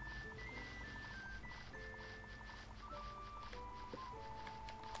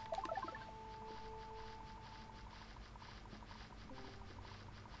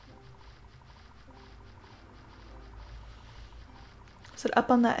 Is it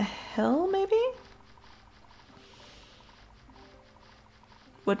up on that hill, maybe?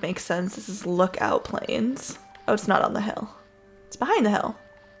 Would make sense. This is lookout plains. Oh, it's not on the hill. It's behind the hill.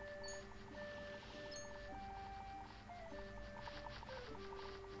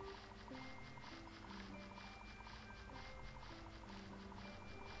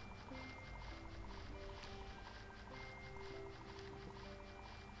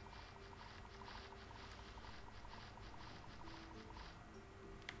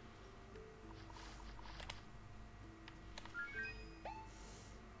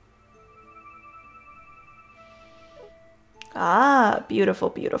 beautiful,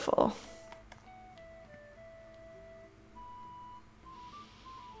 beautiful.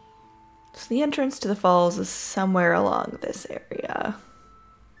 So the entrance to the falls is somewhere along this area.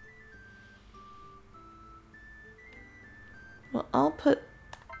 Well, I'll put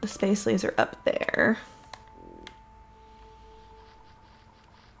the space laser up there.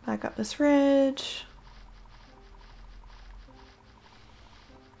 Back up this ridge.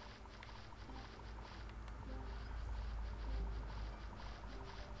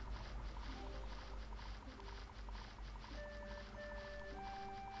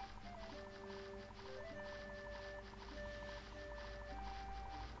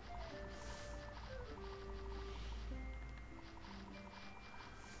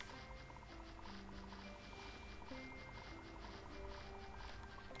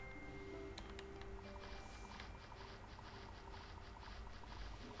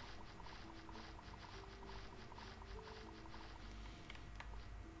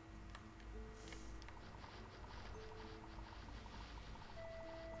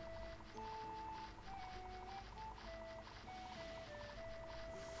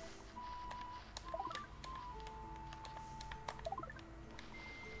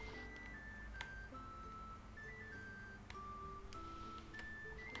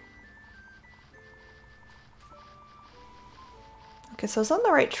 Okay, so it's on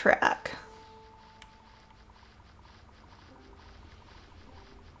the right track.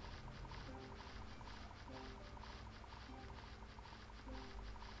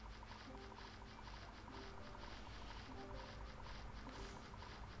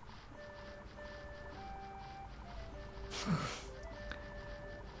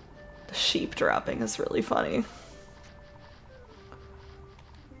 The sheep dropping is really funny.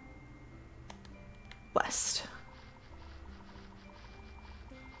 West.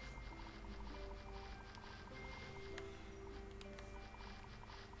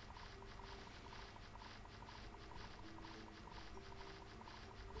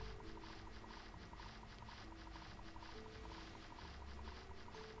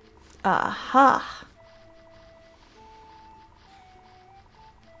 Aha!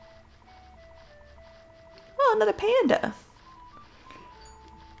 Oh, another panda.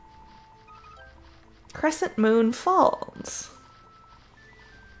 Crescent Moon Falls.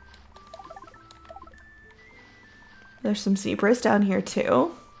 There's some zebras down here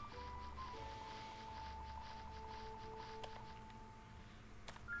too.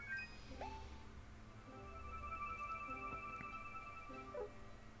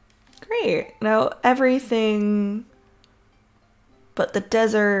 Great. Now everything but the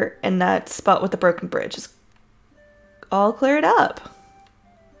desert and that spot with the broken bridge is all cleared up.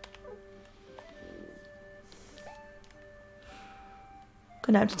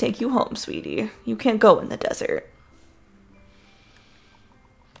 Gonna have to take you home, sweetie. You can't go in the desert.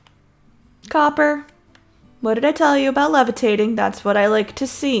 Copper, what did I tell you about levitating? That's what I like to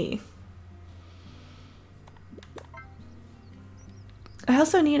see. I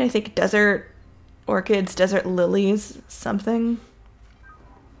also need, I think, desert orchids, desert lilies, something.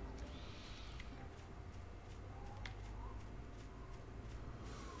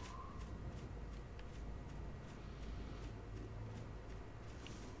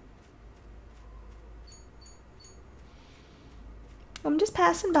 I'm just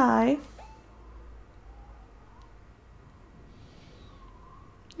passing by.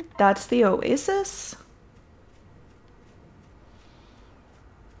 That's the oasis.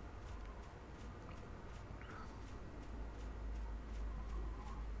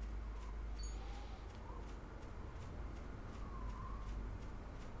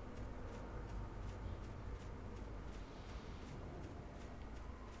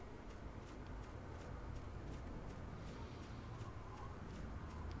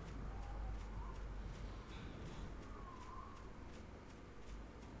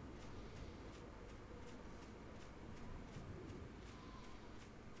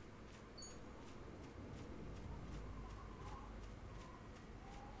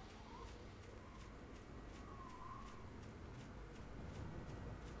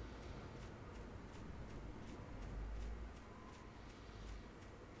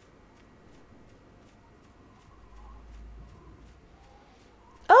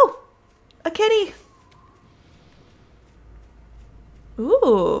 Oh, a kitty.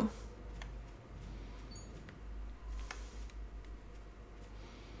 Ooh.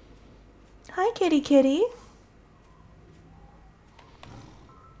 Hi, kitty kitty.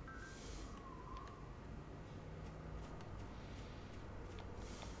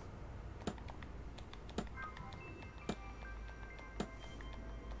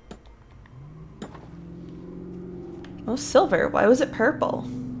 Oh, silver. Why was it purple?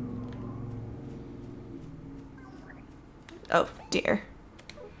 Oh, dear.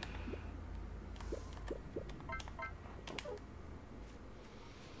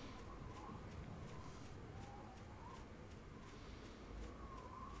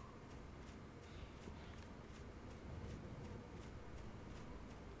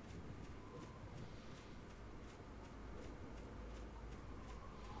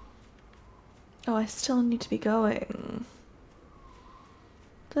 Oh, I still need to be going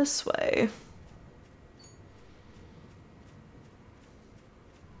this way.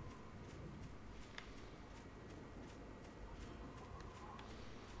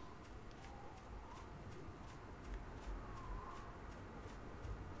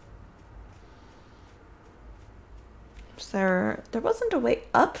 There wasn't a way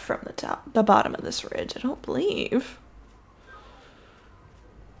up from the bottom of this ridge, I don't believe.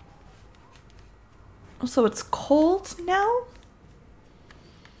 So it's cold now?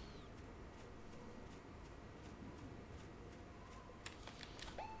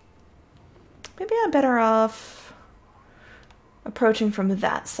 Maybe I'm better off approaching from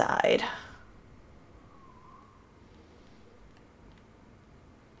that side.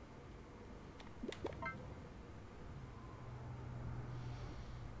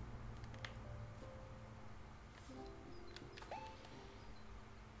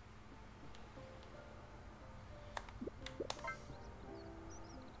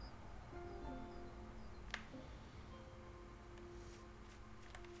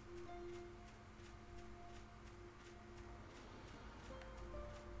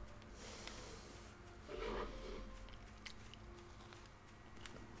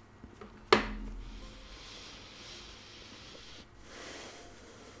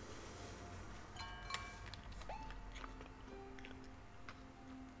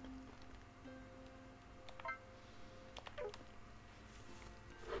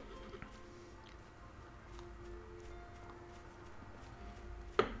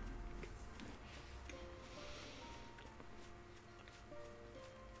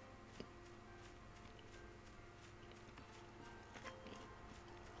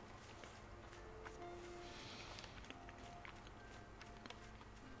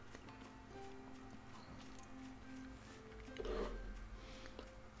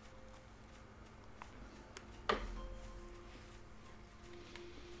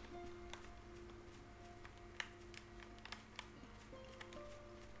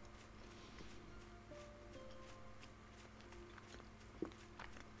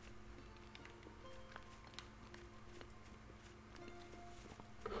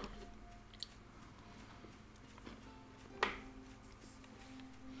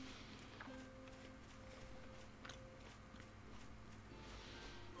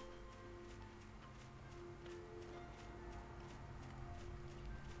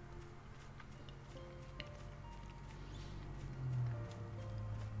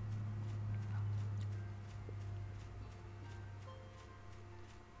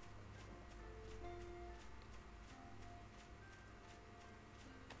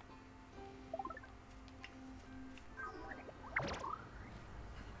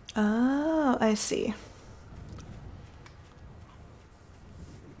 Oh, I see.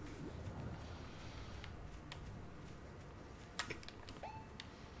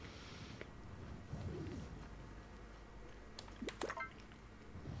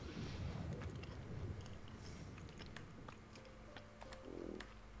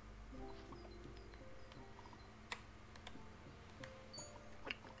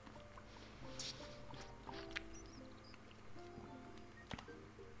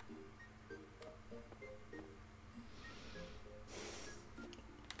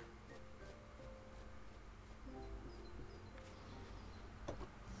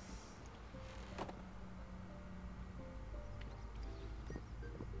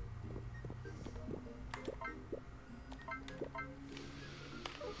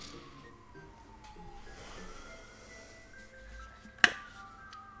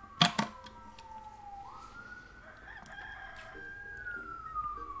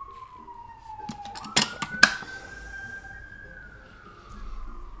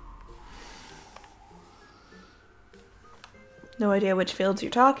 No idea which fields you're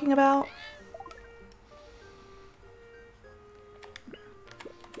talking about.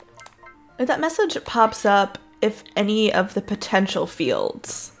 If that message pops up if any of the potential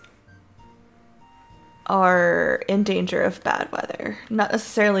fields are in danger of bad weather. Not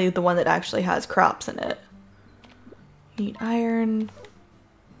necessarily the one that actually has crops in it. Need iron.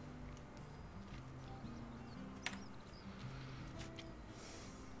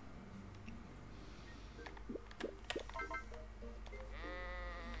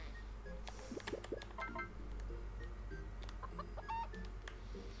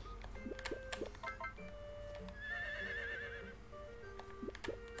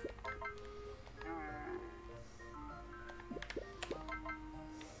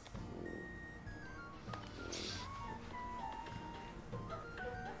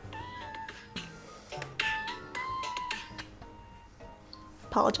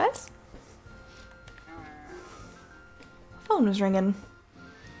 Apologize. Phone was ringing.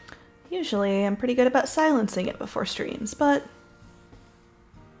 Usually I'm pretty good about silencing it before streams, but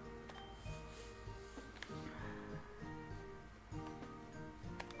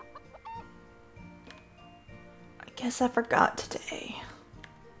I guess I forgot today.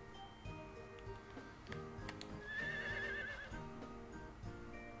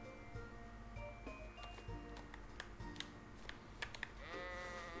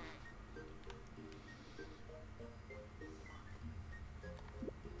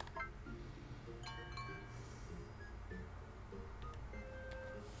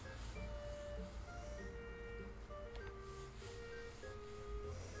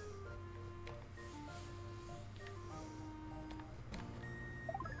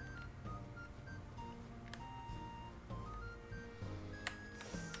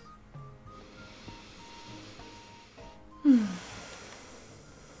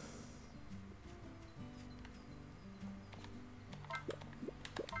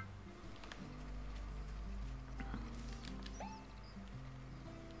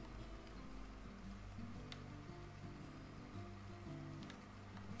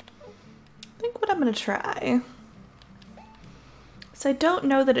 I think what I'm gonna try, so I don't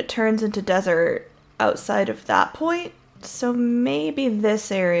know that it turns into desert outside of that point, so maybe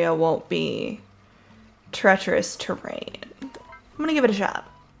this area won't be treacherous terrain. I'm gonna give it a shot.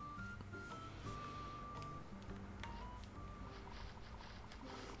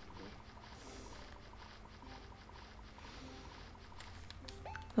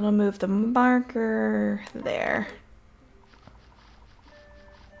 Then I'll move the marker there.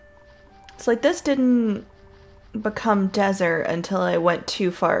 It's like this didn't become desert until I went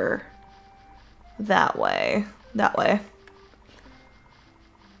too far that way. That way.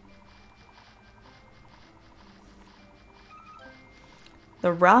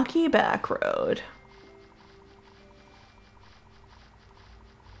 The rocky back road.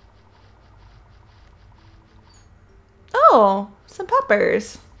 Oh, some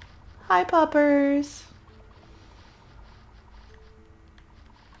puppers. Hi, puppers.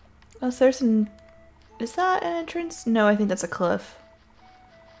 Oh, so there's an... Is that an entrance? No, I think that's a cliff.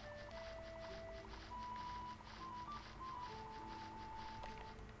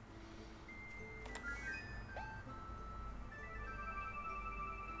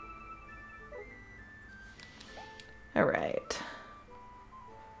 All right.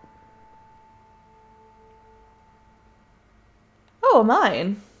 Oh,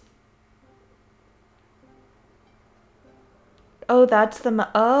 mine. Oh, that's the...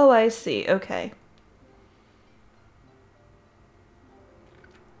 Oh, I see. Okay.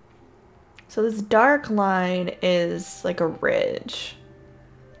 So this dark line is like a ridge.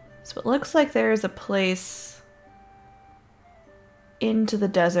 So it looks like there's a place into the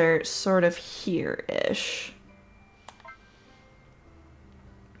desert sort of here-ish.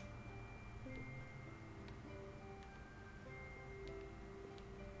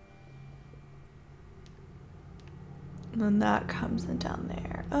 And then that comes in down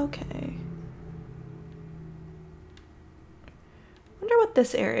there. Okay. Wonder what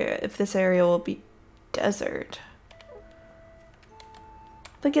this area, if this area will be desert.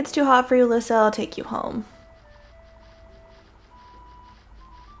 If it gets too hot for you, Alyssa, I'll take you home.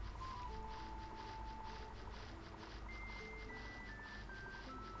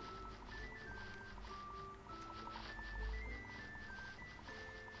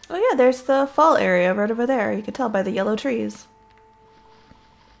 Oh yeah, there's the fall area right over there. You can tell by the yellow trees.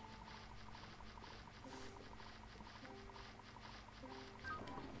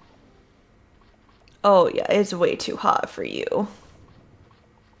 Oh yeah, it's way too hot for you.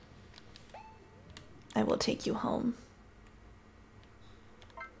 I will take you home.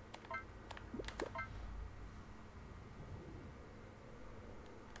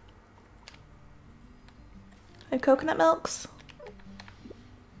 I have coconut milks.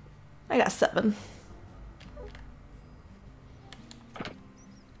 I got 7.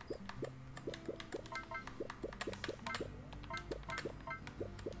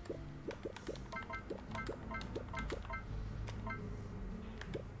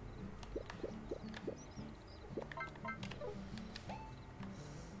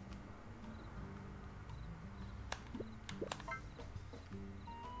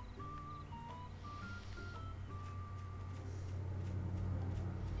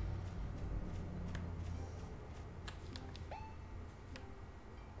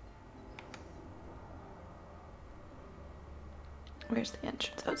 Where's the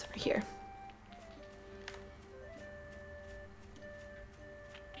entrance? Oh, it's over here.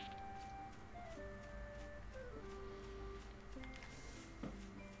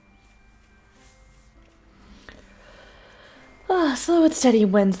 Slow and steady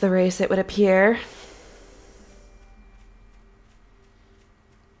wins the race, it would appear.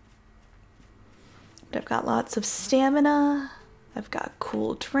 But I've got lots of stamina. I've got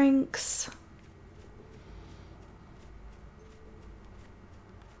cool drinks.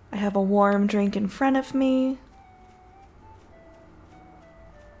 I have a warm drink in front of me.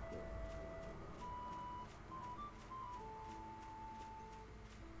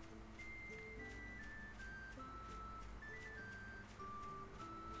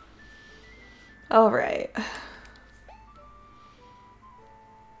 All right.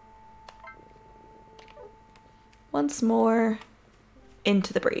 Once more,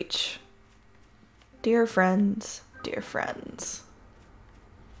 into the breach. Dear friends, dear friends.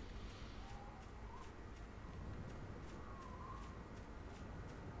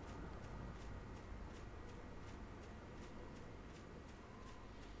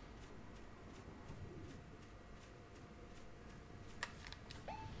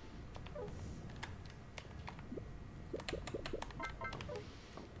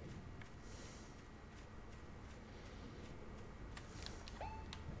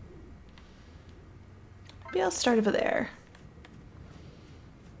 Maybe I'll start over there.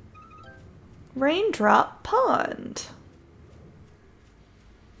 Raindrop Pond.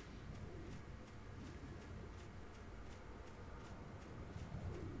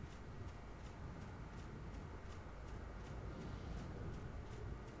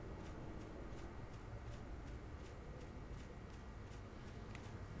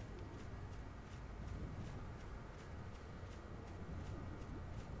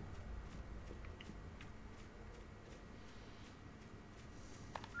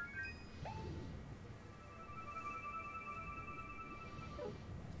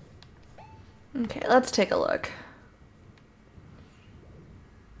 Okay, let's take a look.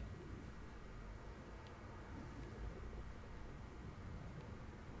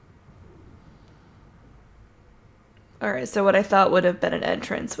 Alright, so what I thought would have been an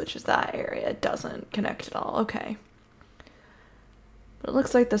entrance, which is that area, doesn't connect at all. Okay. But it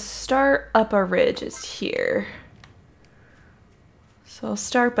looks like the start up a ridge is here. So I'll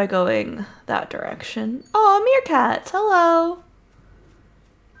start by going that direction. Oh, meerkats! Hello!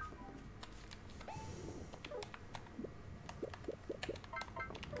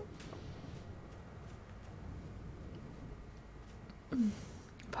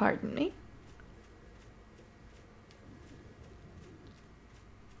 Pardon me.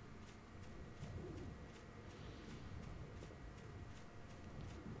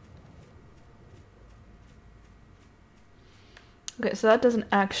 Okay, so that doesn't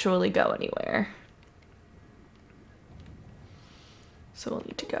actually go anywhere. So we'll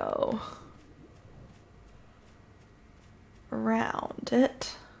need to go around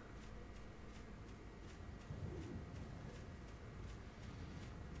it.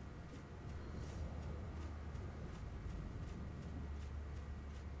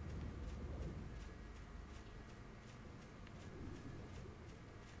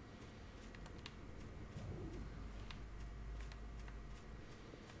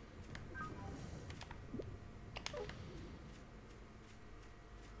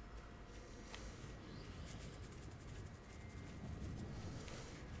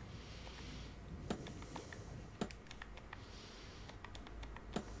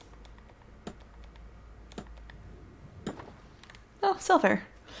 Oh, silver.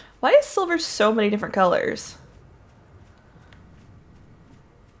 Why is silver so many different colors?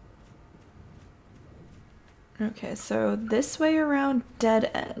 Okay, so this way around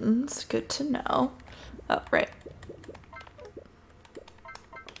dead ends. Good to know. Oh, right.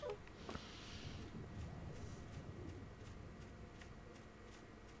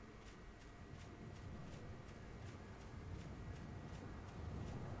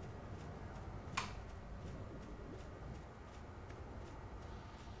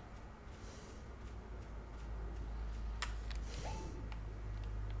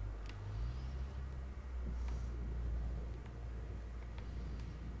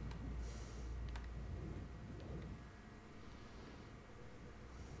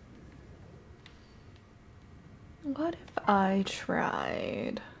 What if I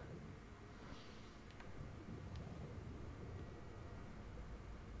tried?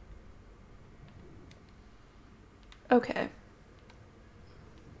 Okay.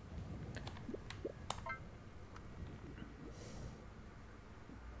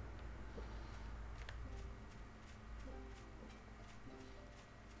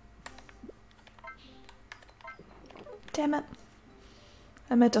 Damn it.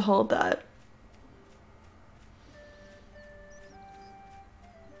 I meant to hold that.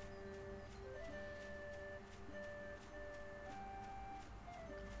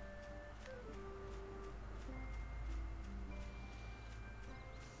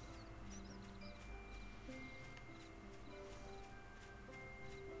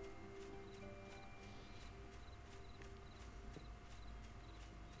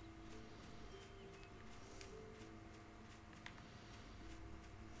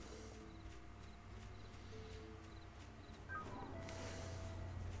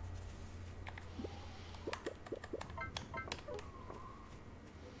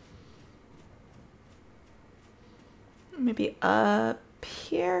 Maybe up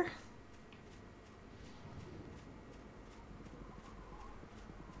here?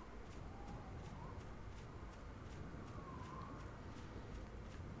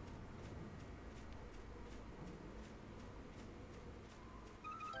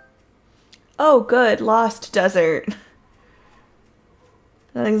 Oh, good. Lost desert.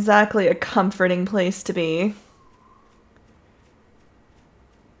 Not exactly a comforting place to be.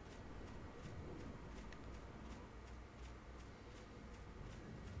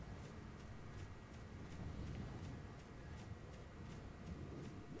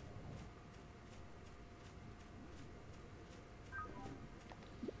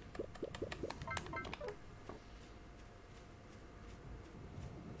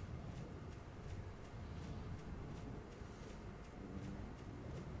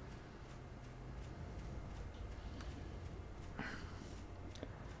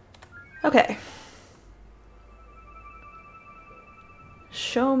 Okay.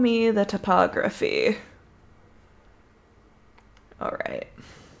 Show me the topography. All right.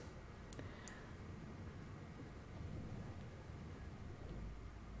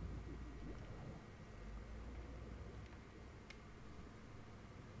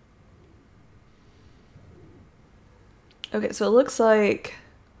 Okay, so it looks like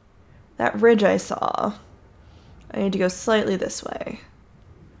that ridge I saw. I need to go slightly this way.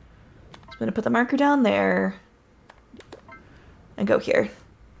 So I'm going to put the marker down there and go here.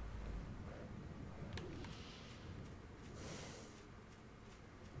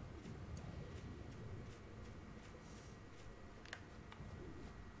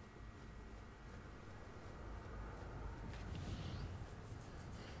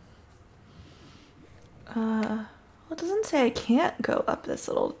 Well, it doesn't say I can't go up this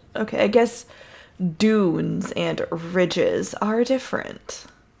little... Okay, I guess dunes and ridges are different.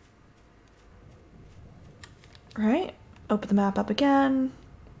 Right? Open the map up again.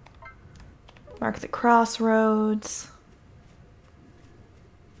 Mark the crossroads.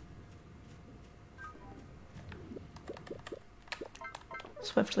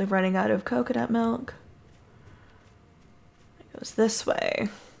 Swiftly running out of coconut milk. It goes this way.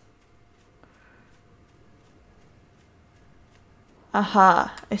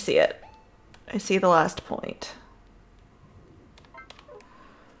 Aha, I see it. I see the last point.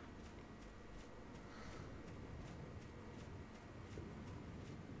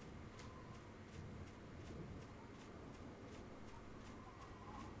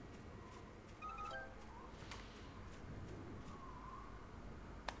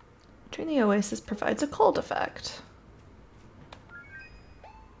 Entering the oasis provides a cold effect.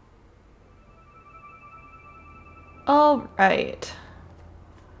 All right.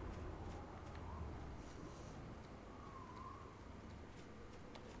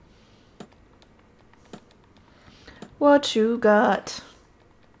 What you got?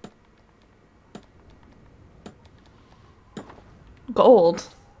 Gold.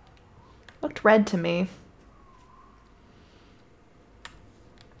 Looked red to me.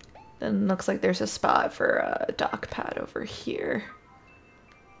 Then looks like there's a spot for a dock pad over here.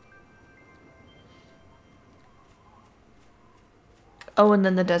 Oh, and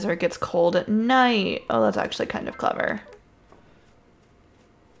then the desert gets cold at night. Oh, that's actually kind of clever.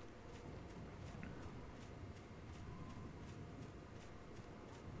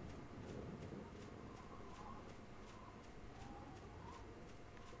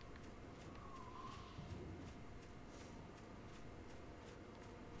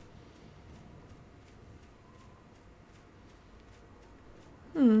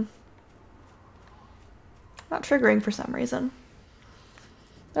 Not triggering for some reason.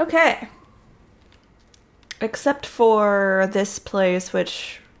 Okay. Except for this place,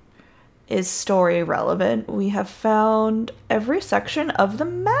 which is story relevant, we have found every section of the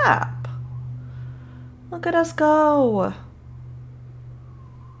map. Look at us go.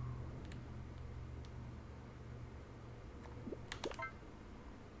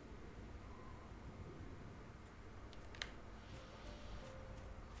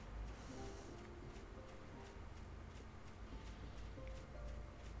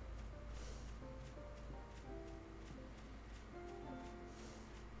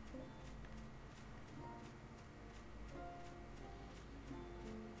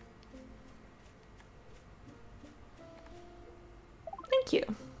 Thank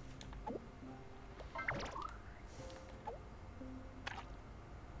you.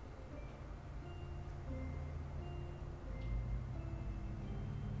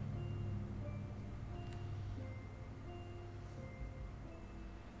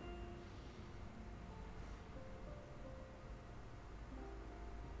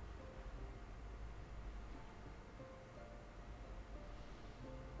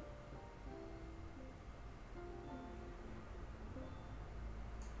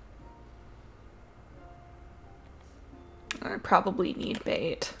 I probably need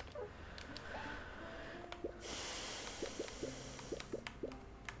bait.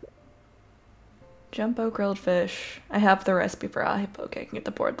 Jumbo grilled fish. I have the recipe for ahi poke. I can get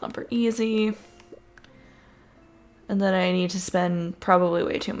the board lumber easy. And then I need to spend probably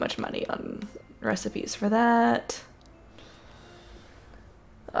way too much money on recipes for that.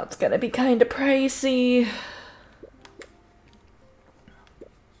 That's gonna be kind of pricey.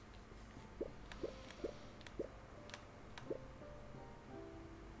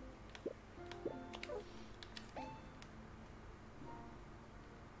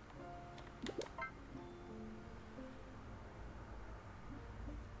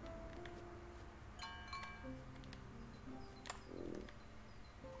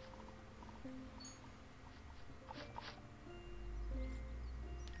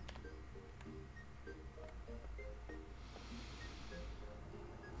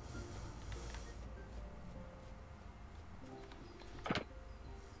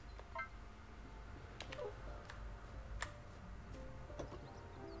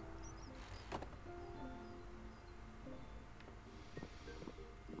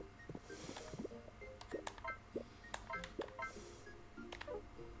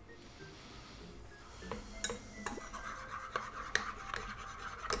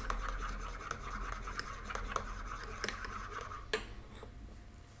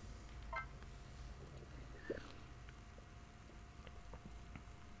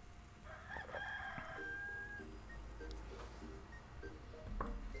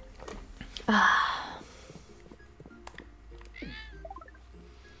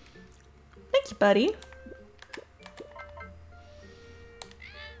 Thank you, buddy.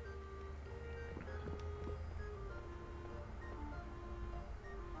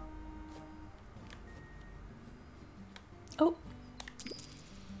 Oh.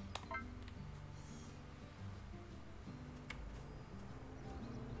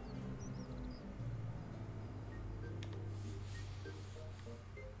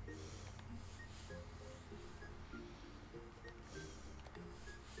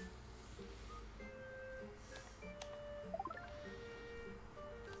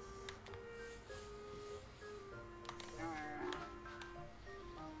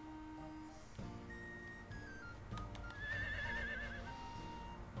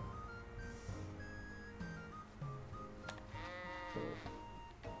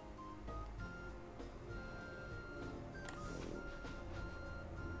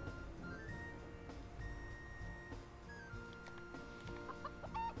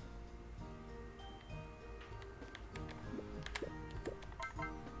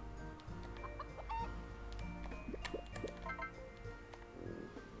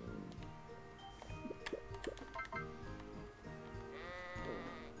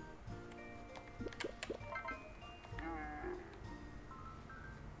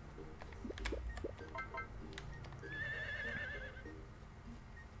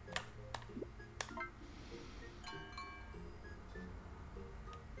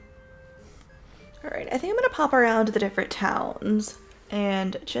 Alright, I think I'm gonna pop around to the different towns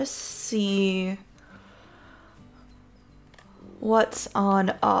and just see what's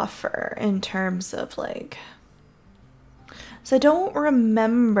on offer in terms of like... So I don't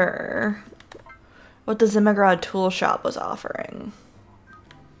remember what the Zimmergrad tool shop was offering.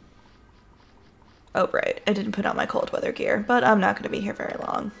 Oh right, I didn't put on my cold weather gear, but I'm not gonna be here very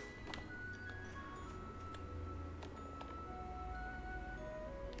long.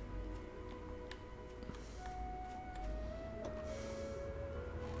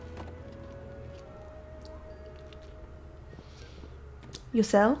 You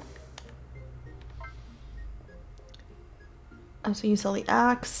sell? Oh, so you sell the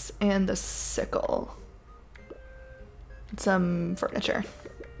axe and the sickle. And some furniture.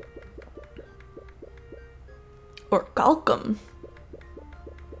 Or Galcum.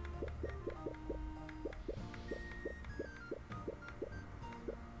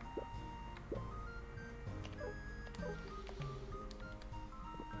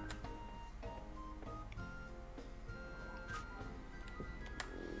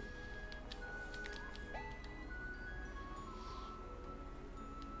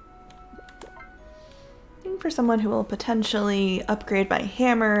 For someone who will potentially upgrade my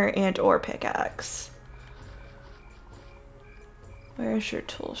hammer and or pickaxe. Where's your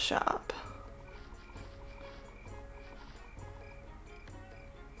tool shop?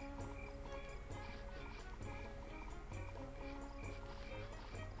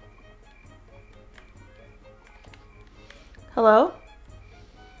 Hello?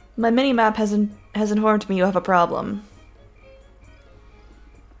 My mini-map has informed me you have a problem.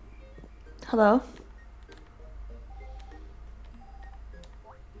 Hello?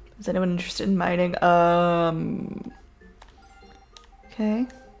 Is anyone interested in mining? Okay.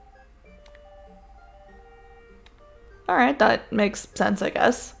 Alright, that makes sense, I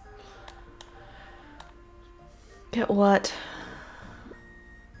guess. Get what?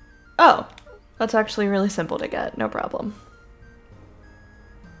 Oh, that's actually really simple to get, no problem.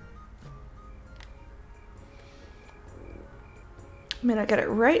 I may not get it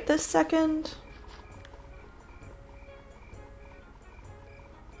right this second.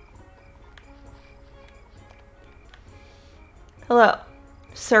 Hello,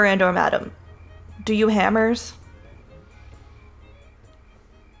 sir and or madam. Do you hammers?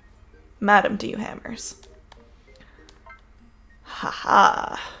 Madam, do you hammers?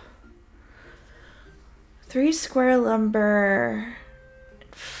 Haha. 3 square lumber,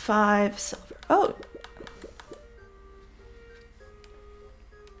 5 silver. Oh.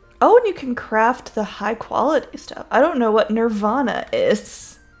 Oh, and you can craft the high quality stuff. I don't know what Nirvana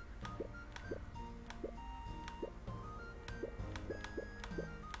is.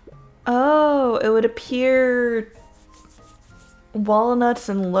 Oh, it would appear walnuts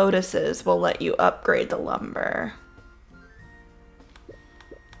and lotuses will let you upgrade the lumber.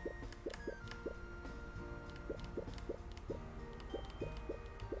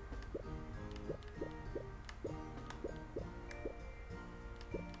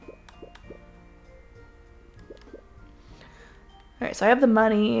 Alright, so I have the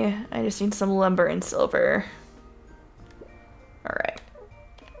money. I just need some lumber and silver. Alright.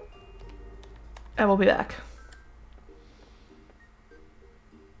 I will be back.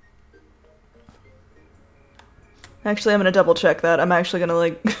 Actually, I'm gonna double check that. I'm actually gonna,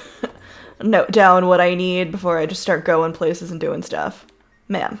 like, note down what I need before I just start going places and doing stuff.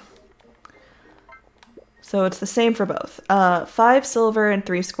 Man. So it's the same for both. 5 silver and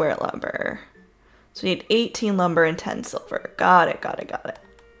 3 square lumber. So we need 18 lumber and 10 silver. Got it, got it, got it.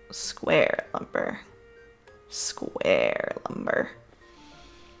 Square lumber. Square lumber.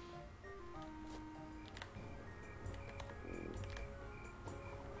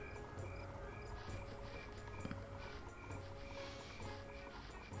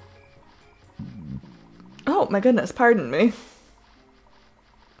 Oh my goodness, pardon me.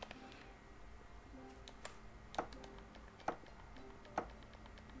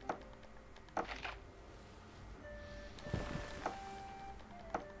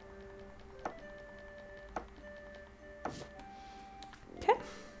 Okay.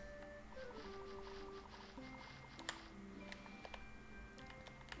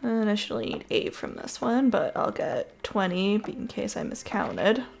 And I should only need 8 from this one, but I'll get 20 in case I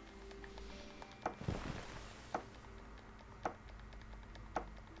miscounted.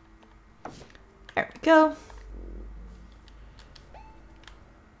 There we go.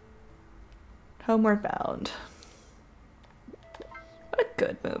 Homeward Bound. What a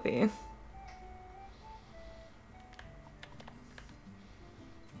good movie.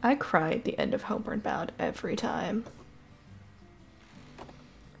 I cry at the end of Homeward Bound every time.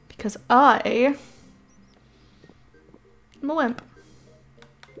 Because I am a wimp.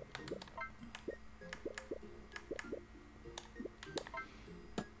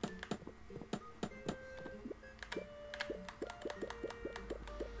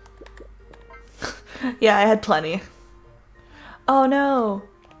 Yeah, I had plenty. Oh no!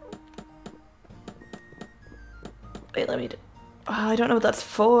 Wait, let me do. Oh, I don't know what that's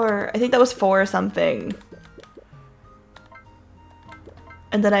for. I think that was for something.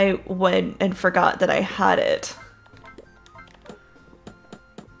 And then I went and forgot that I had it.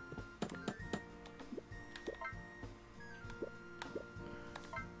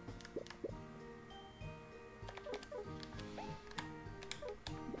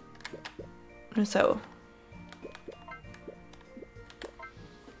 So.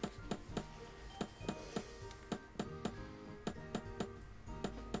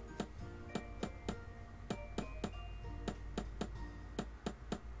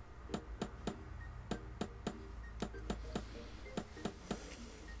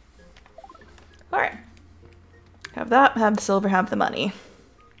 Alright. Have that, have the silver, have the money.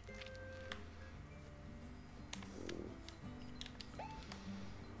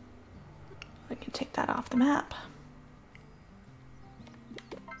 I can take that off the map.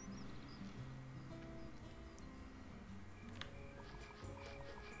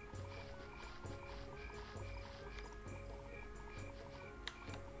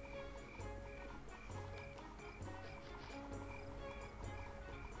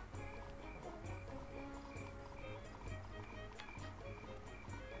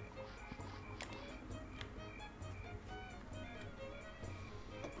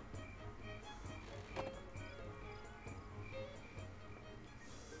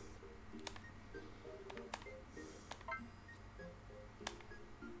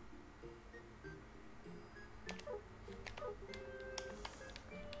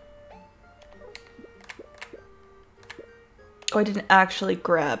 Oh, I didn't actually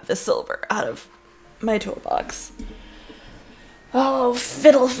grab the silver out of my toolbox. Oh,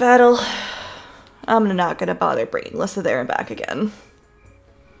 fiddle faddle. I'm not gonna bother bringing Lissa there and back again.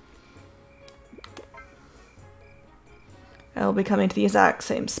 I will be coming to the exact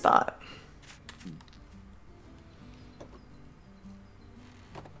same spot.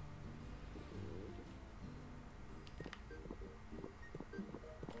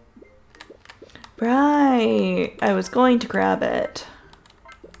 Right, I was going to grab it.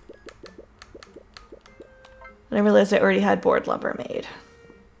 And I realized I already had board lumber made.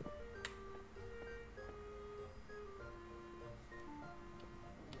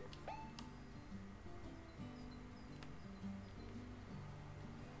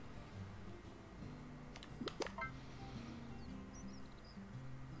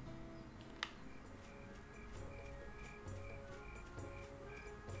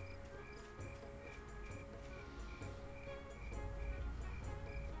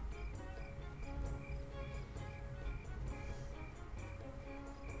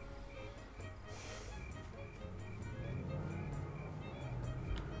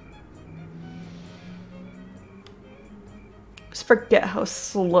 Just forget how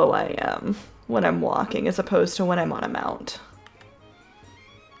slow I am when I'm walking as opposed to when I'm on a mount.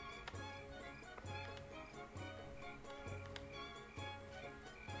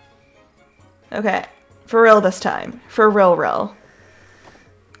 Okay, for real this time. For real.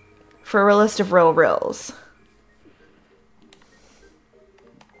 For a list of reals.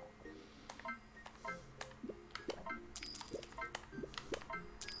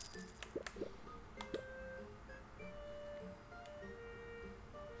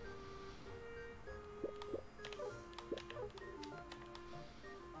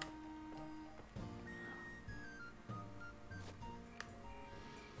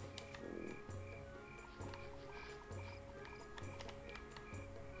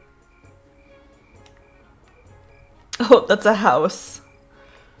 Oh, that's a house.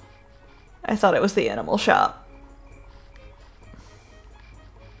 I thought it was the animal shop.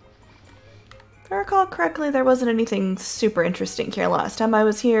 If I recall correctly, there wasn't anything super interesting here last time I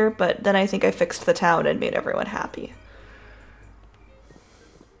was here, but then I think I fixed the town and made everyone happy.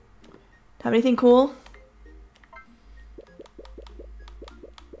 Have anything cool?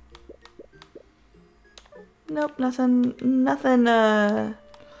 Nope, nothing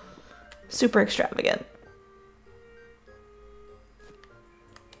super extravagant.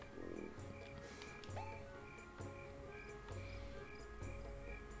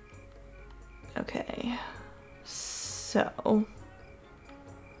 Okay, so...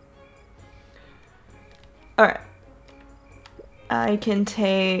 Alright. I can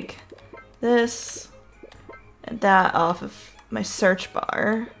take this and that off of my search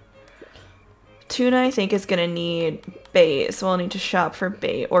bar. Tuna, I think, is gonna need bait, so I'll need to shop for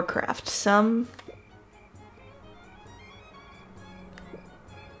bait or craft some.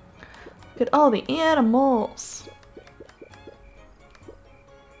 Look at all the animals!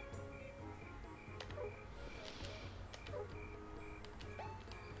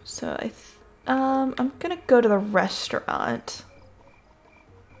 So I'm gonna go to the restaurant.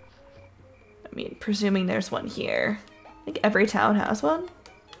 I mean, presuming there's one here. I think every town has one.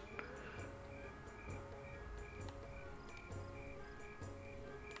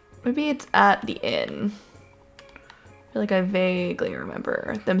 Maybe it's at the inn. I feel like I vaguely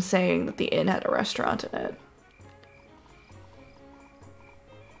remember them saying that the inn had a restaurant in it.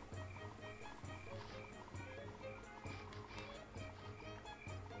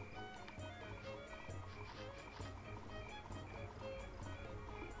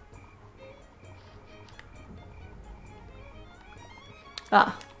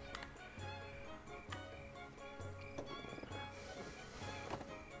 Ah.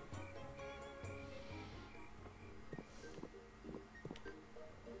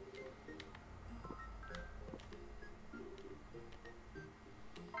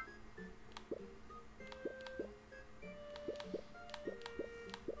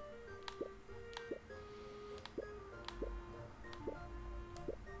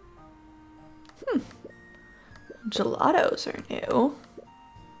 Gelatos are new.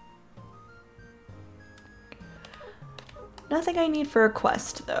 Nothing I need for a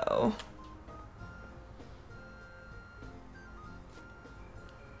quest, though.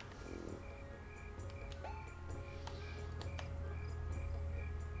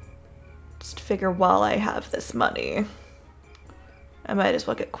 Just figure while I have this money, I might as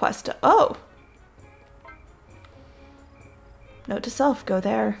well get quest. Oh! Note to self, go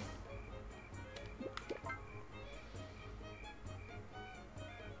there.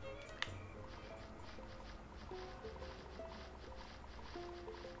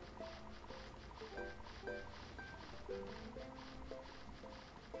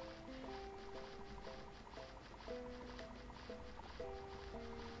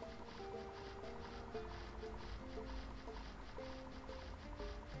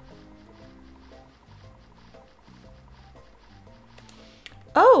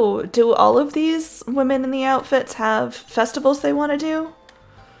 Oh, do all of these women in the outfits have festivals they want to do?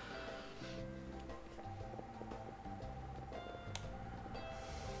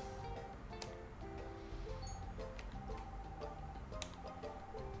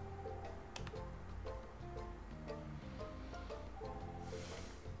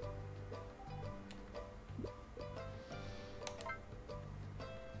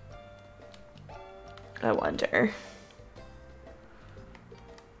 I wonder.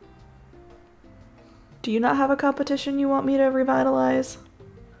 Do you not have a competition you want me to revitalize?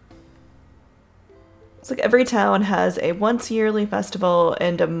 It's like every town has a once yearly festival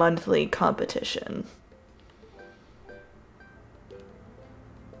and a monthly competition.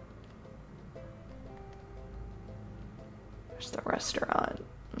 There's the restaurant.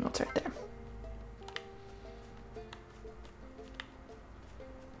 Oh, it's right there.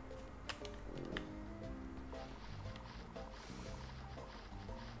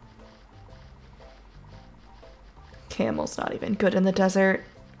 Camel's not even good in the desert.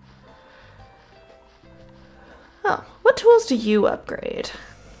 Oh, what tools do you upgrade?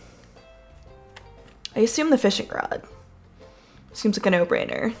 I assume the fishing rod. Seems like a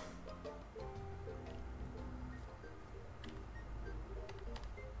no-brainer.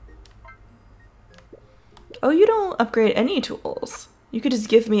 Oh, you don't upgrade any tools. You could just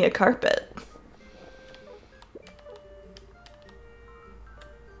give me a carpet.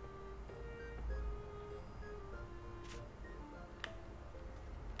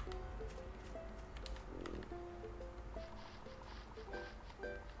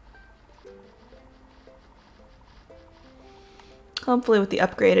 Hopefully with the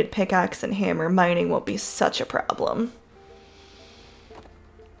upgraded pickaxe and hammer, mining won't be such a problem.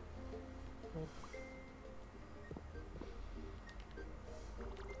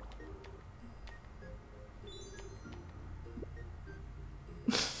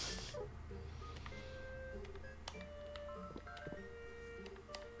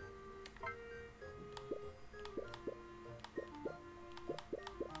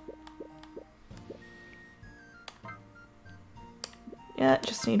 Yeah,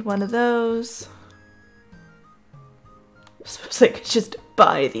 just need one of those. I suppose I could just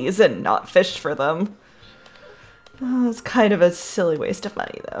buy these and not fish for them. Oh, it's kind of a silly waste of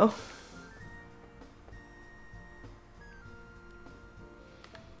money, though.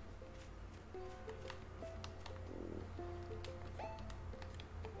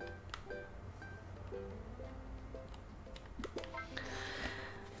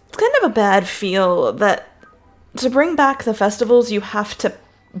 It's kind of a bad feel that to bring back the festivals, you have to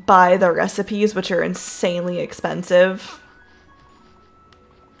buy the recipes, which are insanely expensive.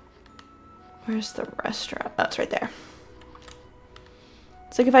 Where's the restaurant? Oh, it's right there.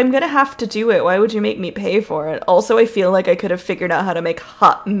 It's like, if I'm gonna have to do it, why would you make me pay for it? Also, I feel like I could have figured out how to make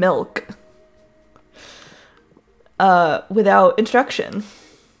hot milk without instruction.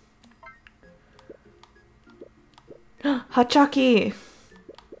 Hot chocky!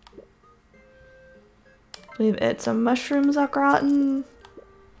 I believe it's some mushrooms au gratin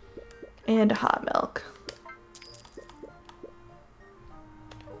and hot milk.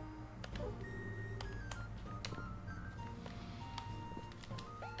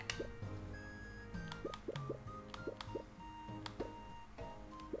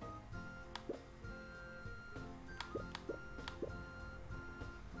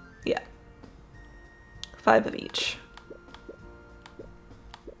 Yeah. 5 of each.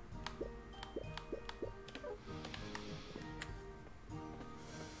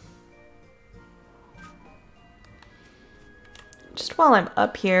 Just while I'm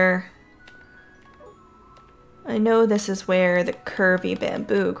up here, I know this is where the curvy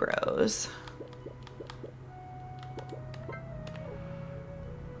bamboo grows.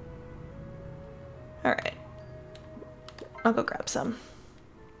 Alright. I'll go grab some.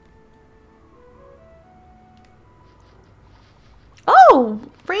 Oh!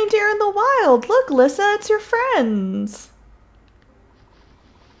 Reindeer in the wild! Look, Lissa, it's your friends!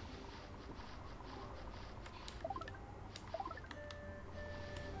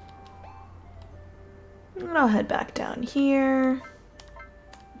 And I'll head back down here.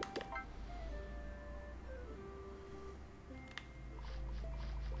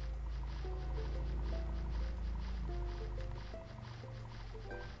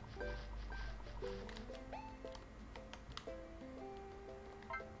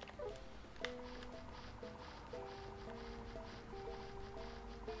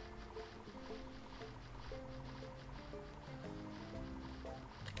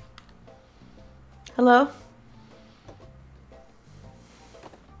 Hello?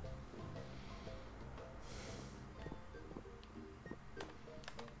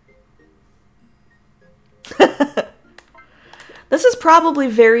 This is probably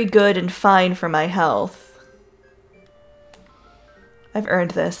very good and fine for my health. I've earned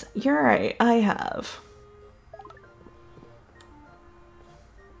this. You're right, I have.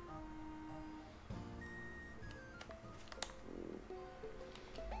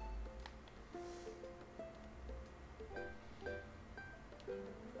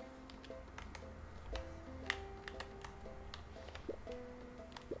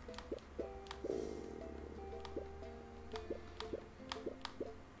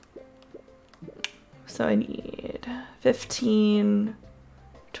 So I need 15,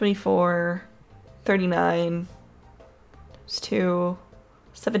 24, 39, there's 2,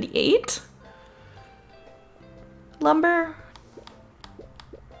 78 lumber.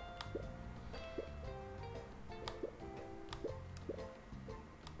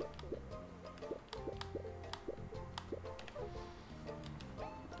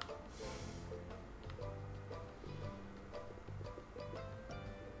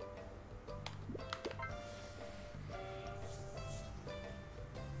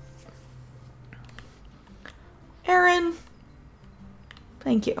 Aaron.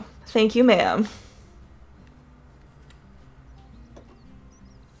 Thank you. Thank you, ma'am.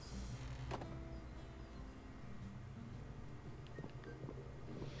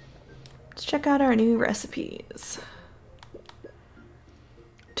 Let's check out our new recipes.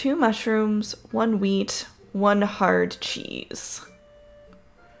 2 mushrooms, 1 wheat, 1 hard cheese.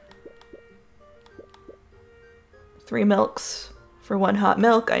 3 milks for 1 hot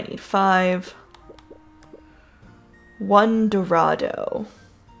milk. I need 5. 1 Dorado.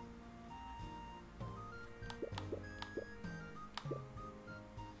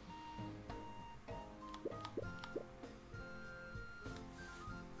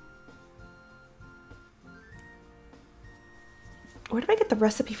 Where did I get the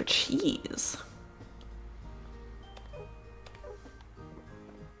recipe for cheese?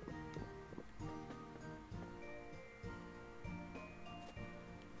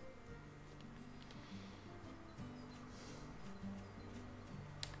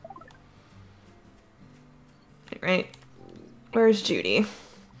 Right. Where's Judy?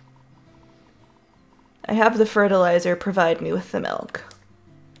 I have the fertilizer, provide me with the milk.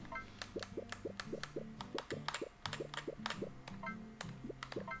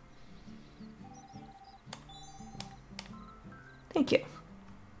 Thank you.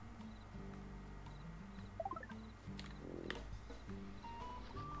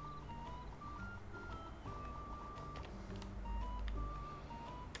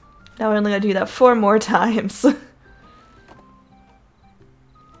 Now I only gotta do that 4 more times.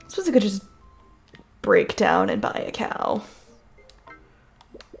 I suppose I could just break down and buy a cow.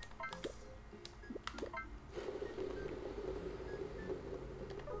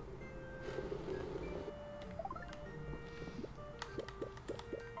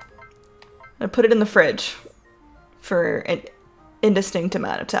 I put it in the fridge for an indistinct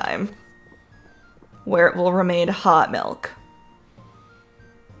amount of time, where it will remain hot milk.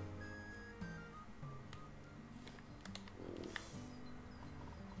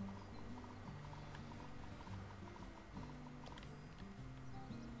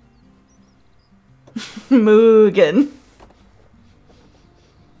 Mugen.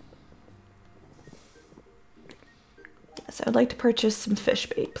 Yes, I would like to purchase some fish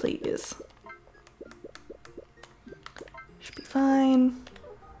bait, please. Should be fine.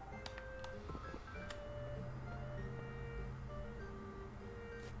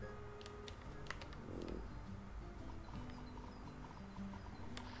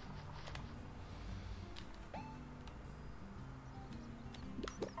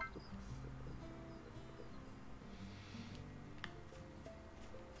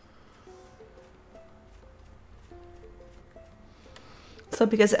 So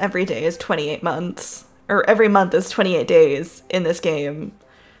because every day is 28 months, or every month is 28 days in this game,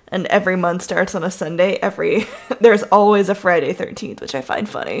 and every month starts on a Sunday, there's always a Friday 13th, which I find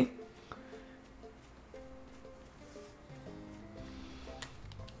funny.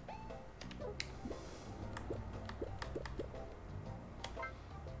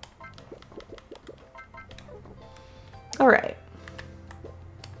 All right.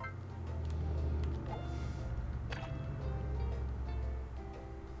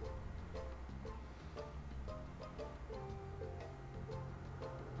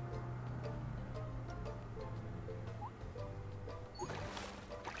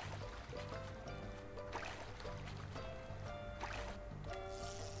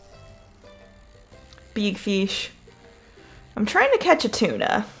 big fish. I'm trying to catch a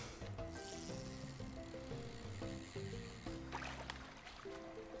tuna.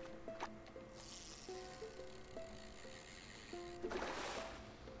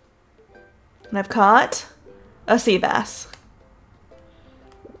 And I've caught a sea bass.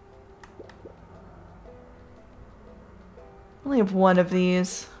 I only have one of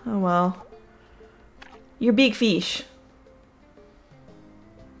these. Oh well. You're big fish.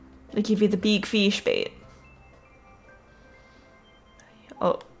 I give you the big fish bait.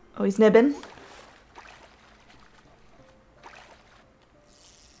 Oh, he's nibbing.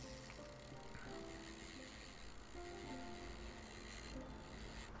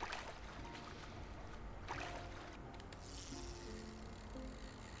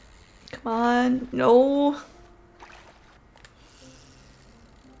 Come on, no.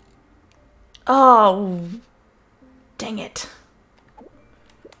 Oh, dang it.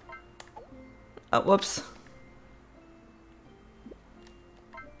 Oh, whoops.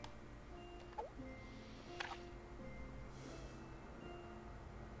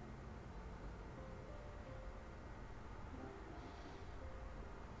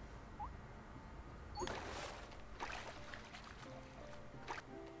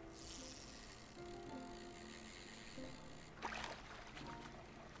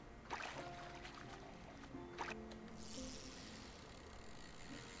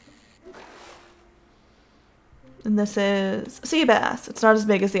 And this is a sea bass. It's not as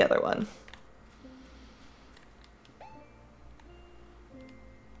big as the other one.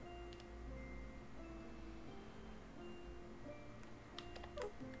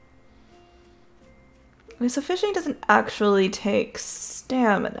 Okay, so fishing doesn't actually take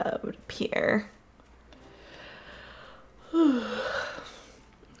stamina, it would appear.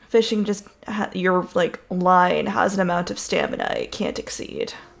 Fishing just, your like line has an amount of stamina it can't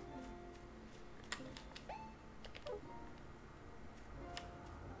exceed.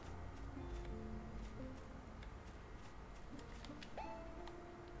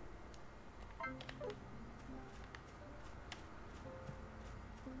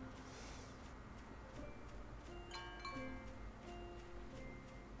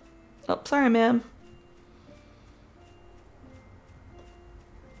 Oh, sorry, ma'am.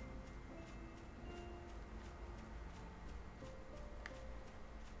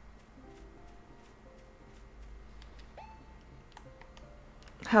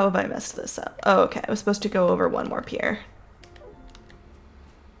 How have I messed this up? Oh, okay. I was supposed to go over one more pier.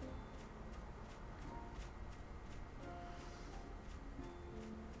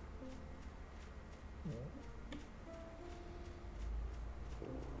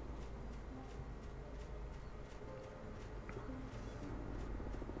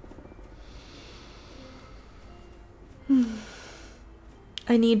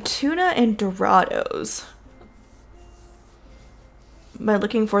 I need tuna and Dorados. Am I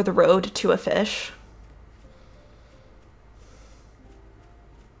looking for the road to a fish?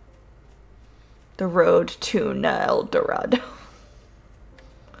 The road to El Dorado.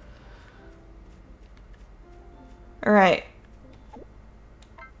 Alright.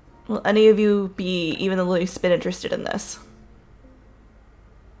 Will any of you be even the least bit interested in this?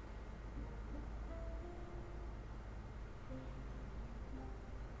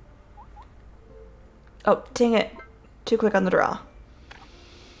 Oh, dang it. Too quick on the draw.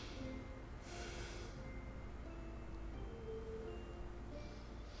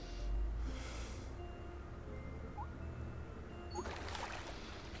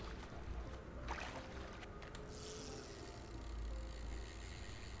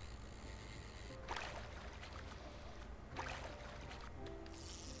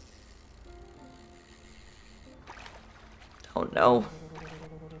 Oh no.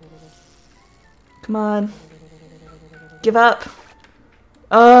 Come on. Give up.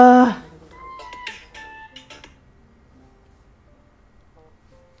 Gotten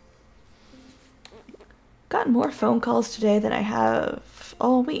more phone calls today than I have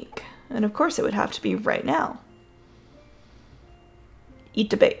all week. And of course it would have to be right now. Eat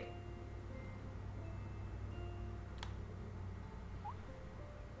debate.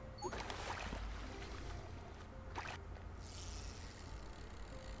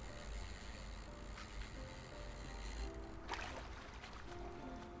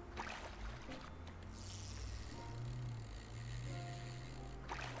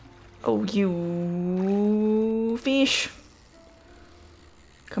 Oh, you fish.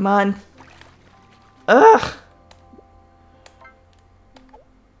 Come on. Ugh.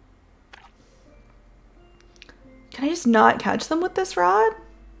 Can I just not catch them with this rod?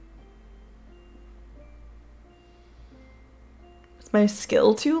 Is my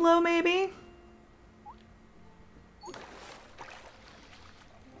skill too low, maybe?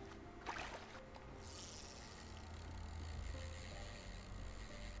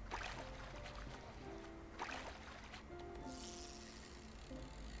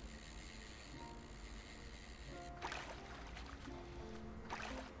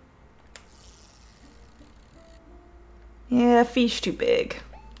 Yeah, fish too big.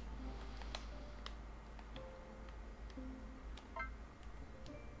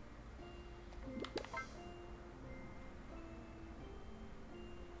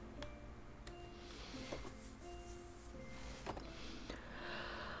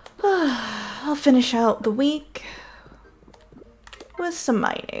 I'll finish out the week with some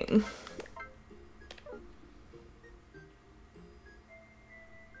mining.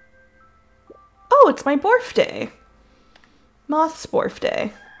 Oh, it's my birthday. Moth's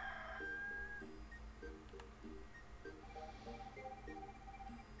birthday.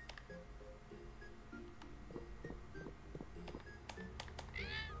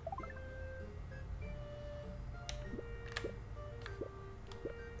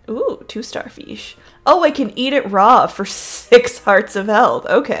 Ooh, 2 starfish. Oh, I can eat it raw for 6 hearts of health.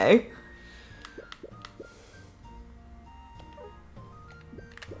 Okay.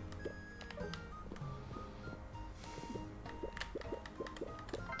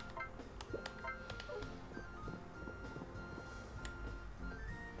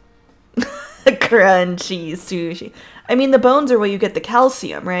 Crunchy sushi. I mean, the bones are where you get the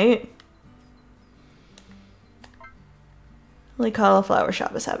calcium, right? Only Cauliflower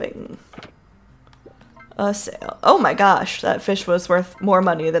Shop is having a sale. Oh my gosh, that fish was worth more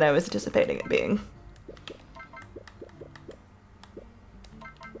money than I was anticipating it being.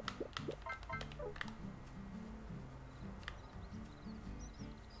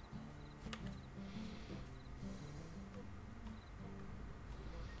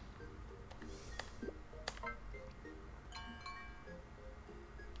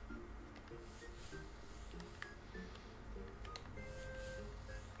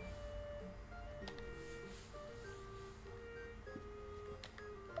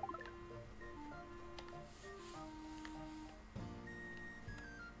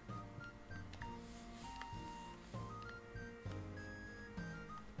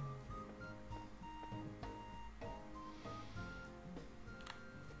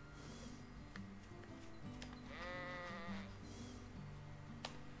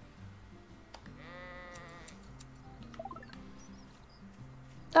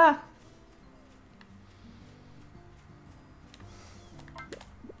 Ah.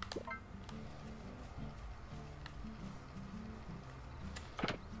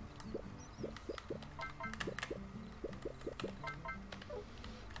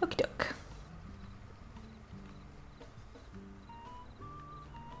 Okie doke.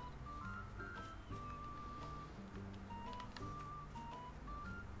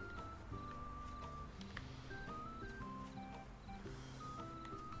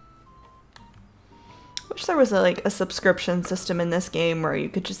 Wish there was a subscription system in this game where you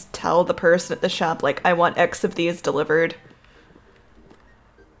could just tell the person at the shop, like, I want X of these delivered.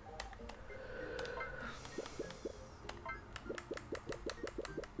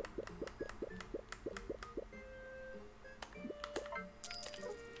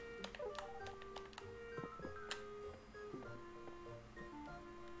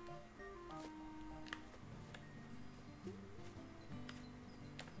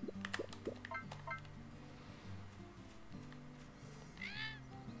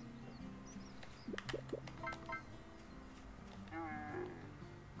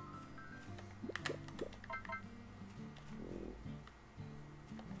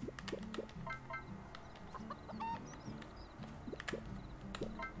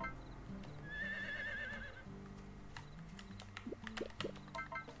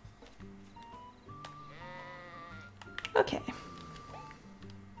 Okay.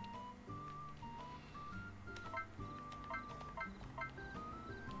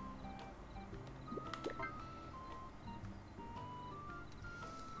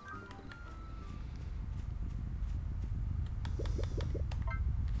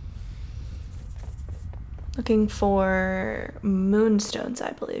 Looking for moonstones,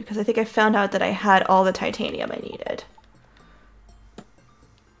 I believe, because I think I found out that I had all the titanium I needed.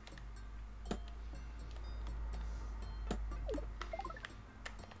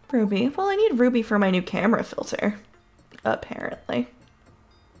 Ruby. Well, I need ruby for my new camera filter, apparently.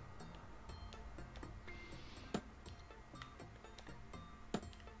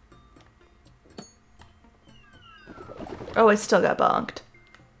 Oh, I still got bonked.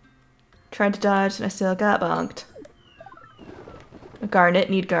 Tried to dodge and I still got bonked. Garnet,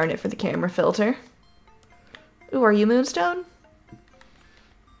 need garnet for the camera filter. Ooh, are you moonstone?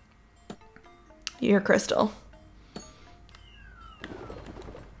 You're crystal.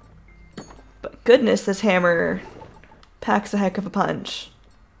 But goodness, this hammer packs a heck of a punch.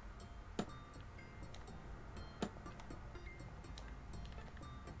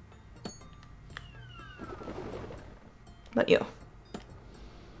 But you.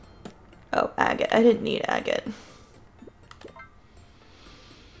 Oh, agate. I didn't need agate.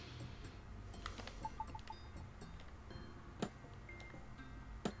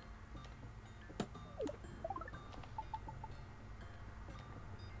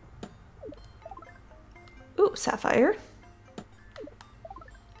 Ooh, sapphire.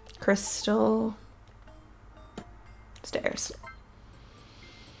 Crystal. Stairs.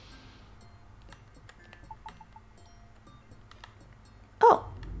 Oh.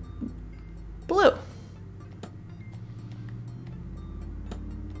 Blue.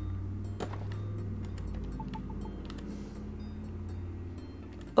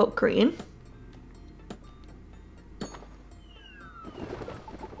 Oh, green.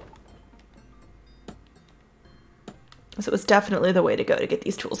 So it was definitely the way to go to get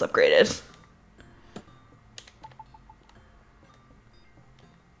these tools upgraded.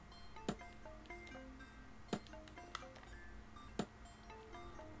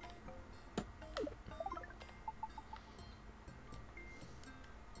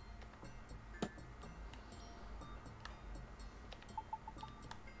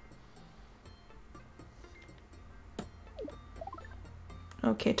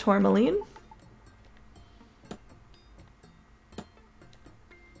 Okay, tourmaline.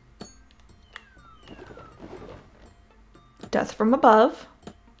 Death from above.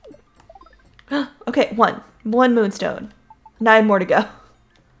 Okay, one. One moonstone. 9 more to go.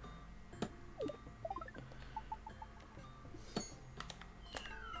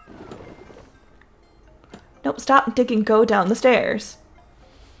 Nope, stop digging. Go down the stairs.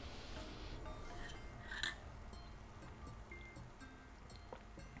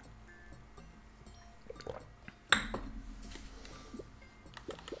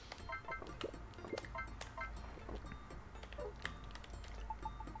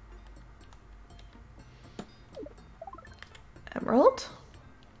 Emerald.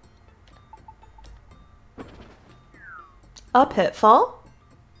 A pitfall.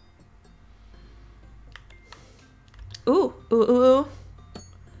 Ooh, ooh, ooh, ooh.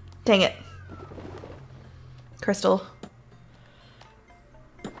 Dang it. Crystal.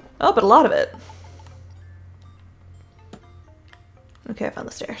 Oh, but a lot of it. Okay, I found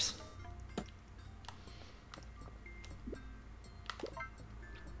the stairs.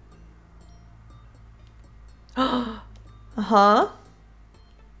 Uh-huh.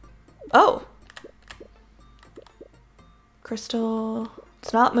 Oh. Crystal.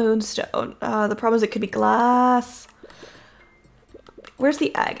 It's not moonstone. The problem is it could be glass. Where's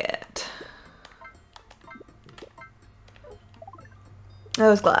the agate? That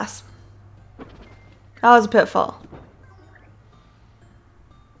was glass. That was a pitfall.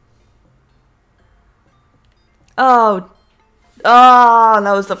 Oh. Oh,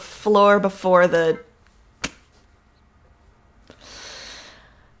 that was the floor before the...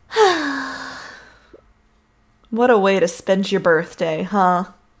 What a way to spend your birthday, huh?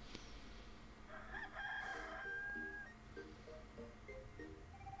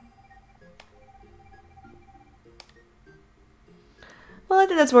 Well, I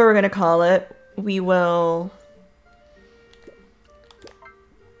think that's where we're going to call it. We'll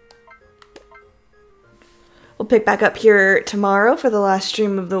pick back up here tomorrow for the last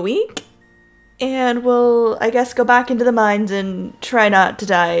stream of the week. And we'll, I guess, go back into the mines and try not to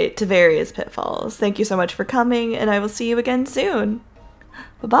die to various pitfalls. Thank you so much for coming, and I will see you again soon.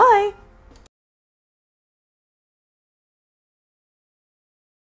 Bye-bye!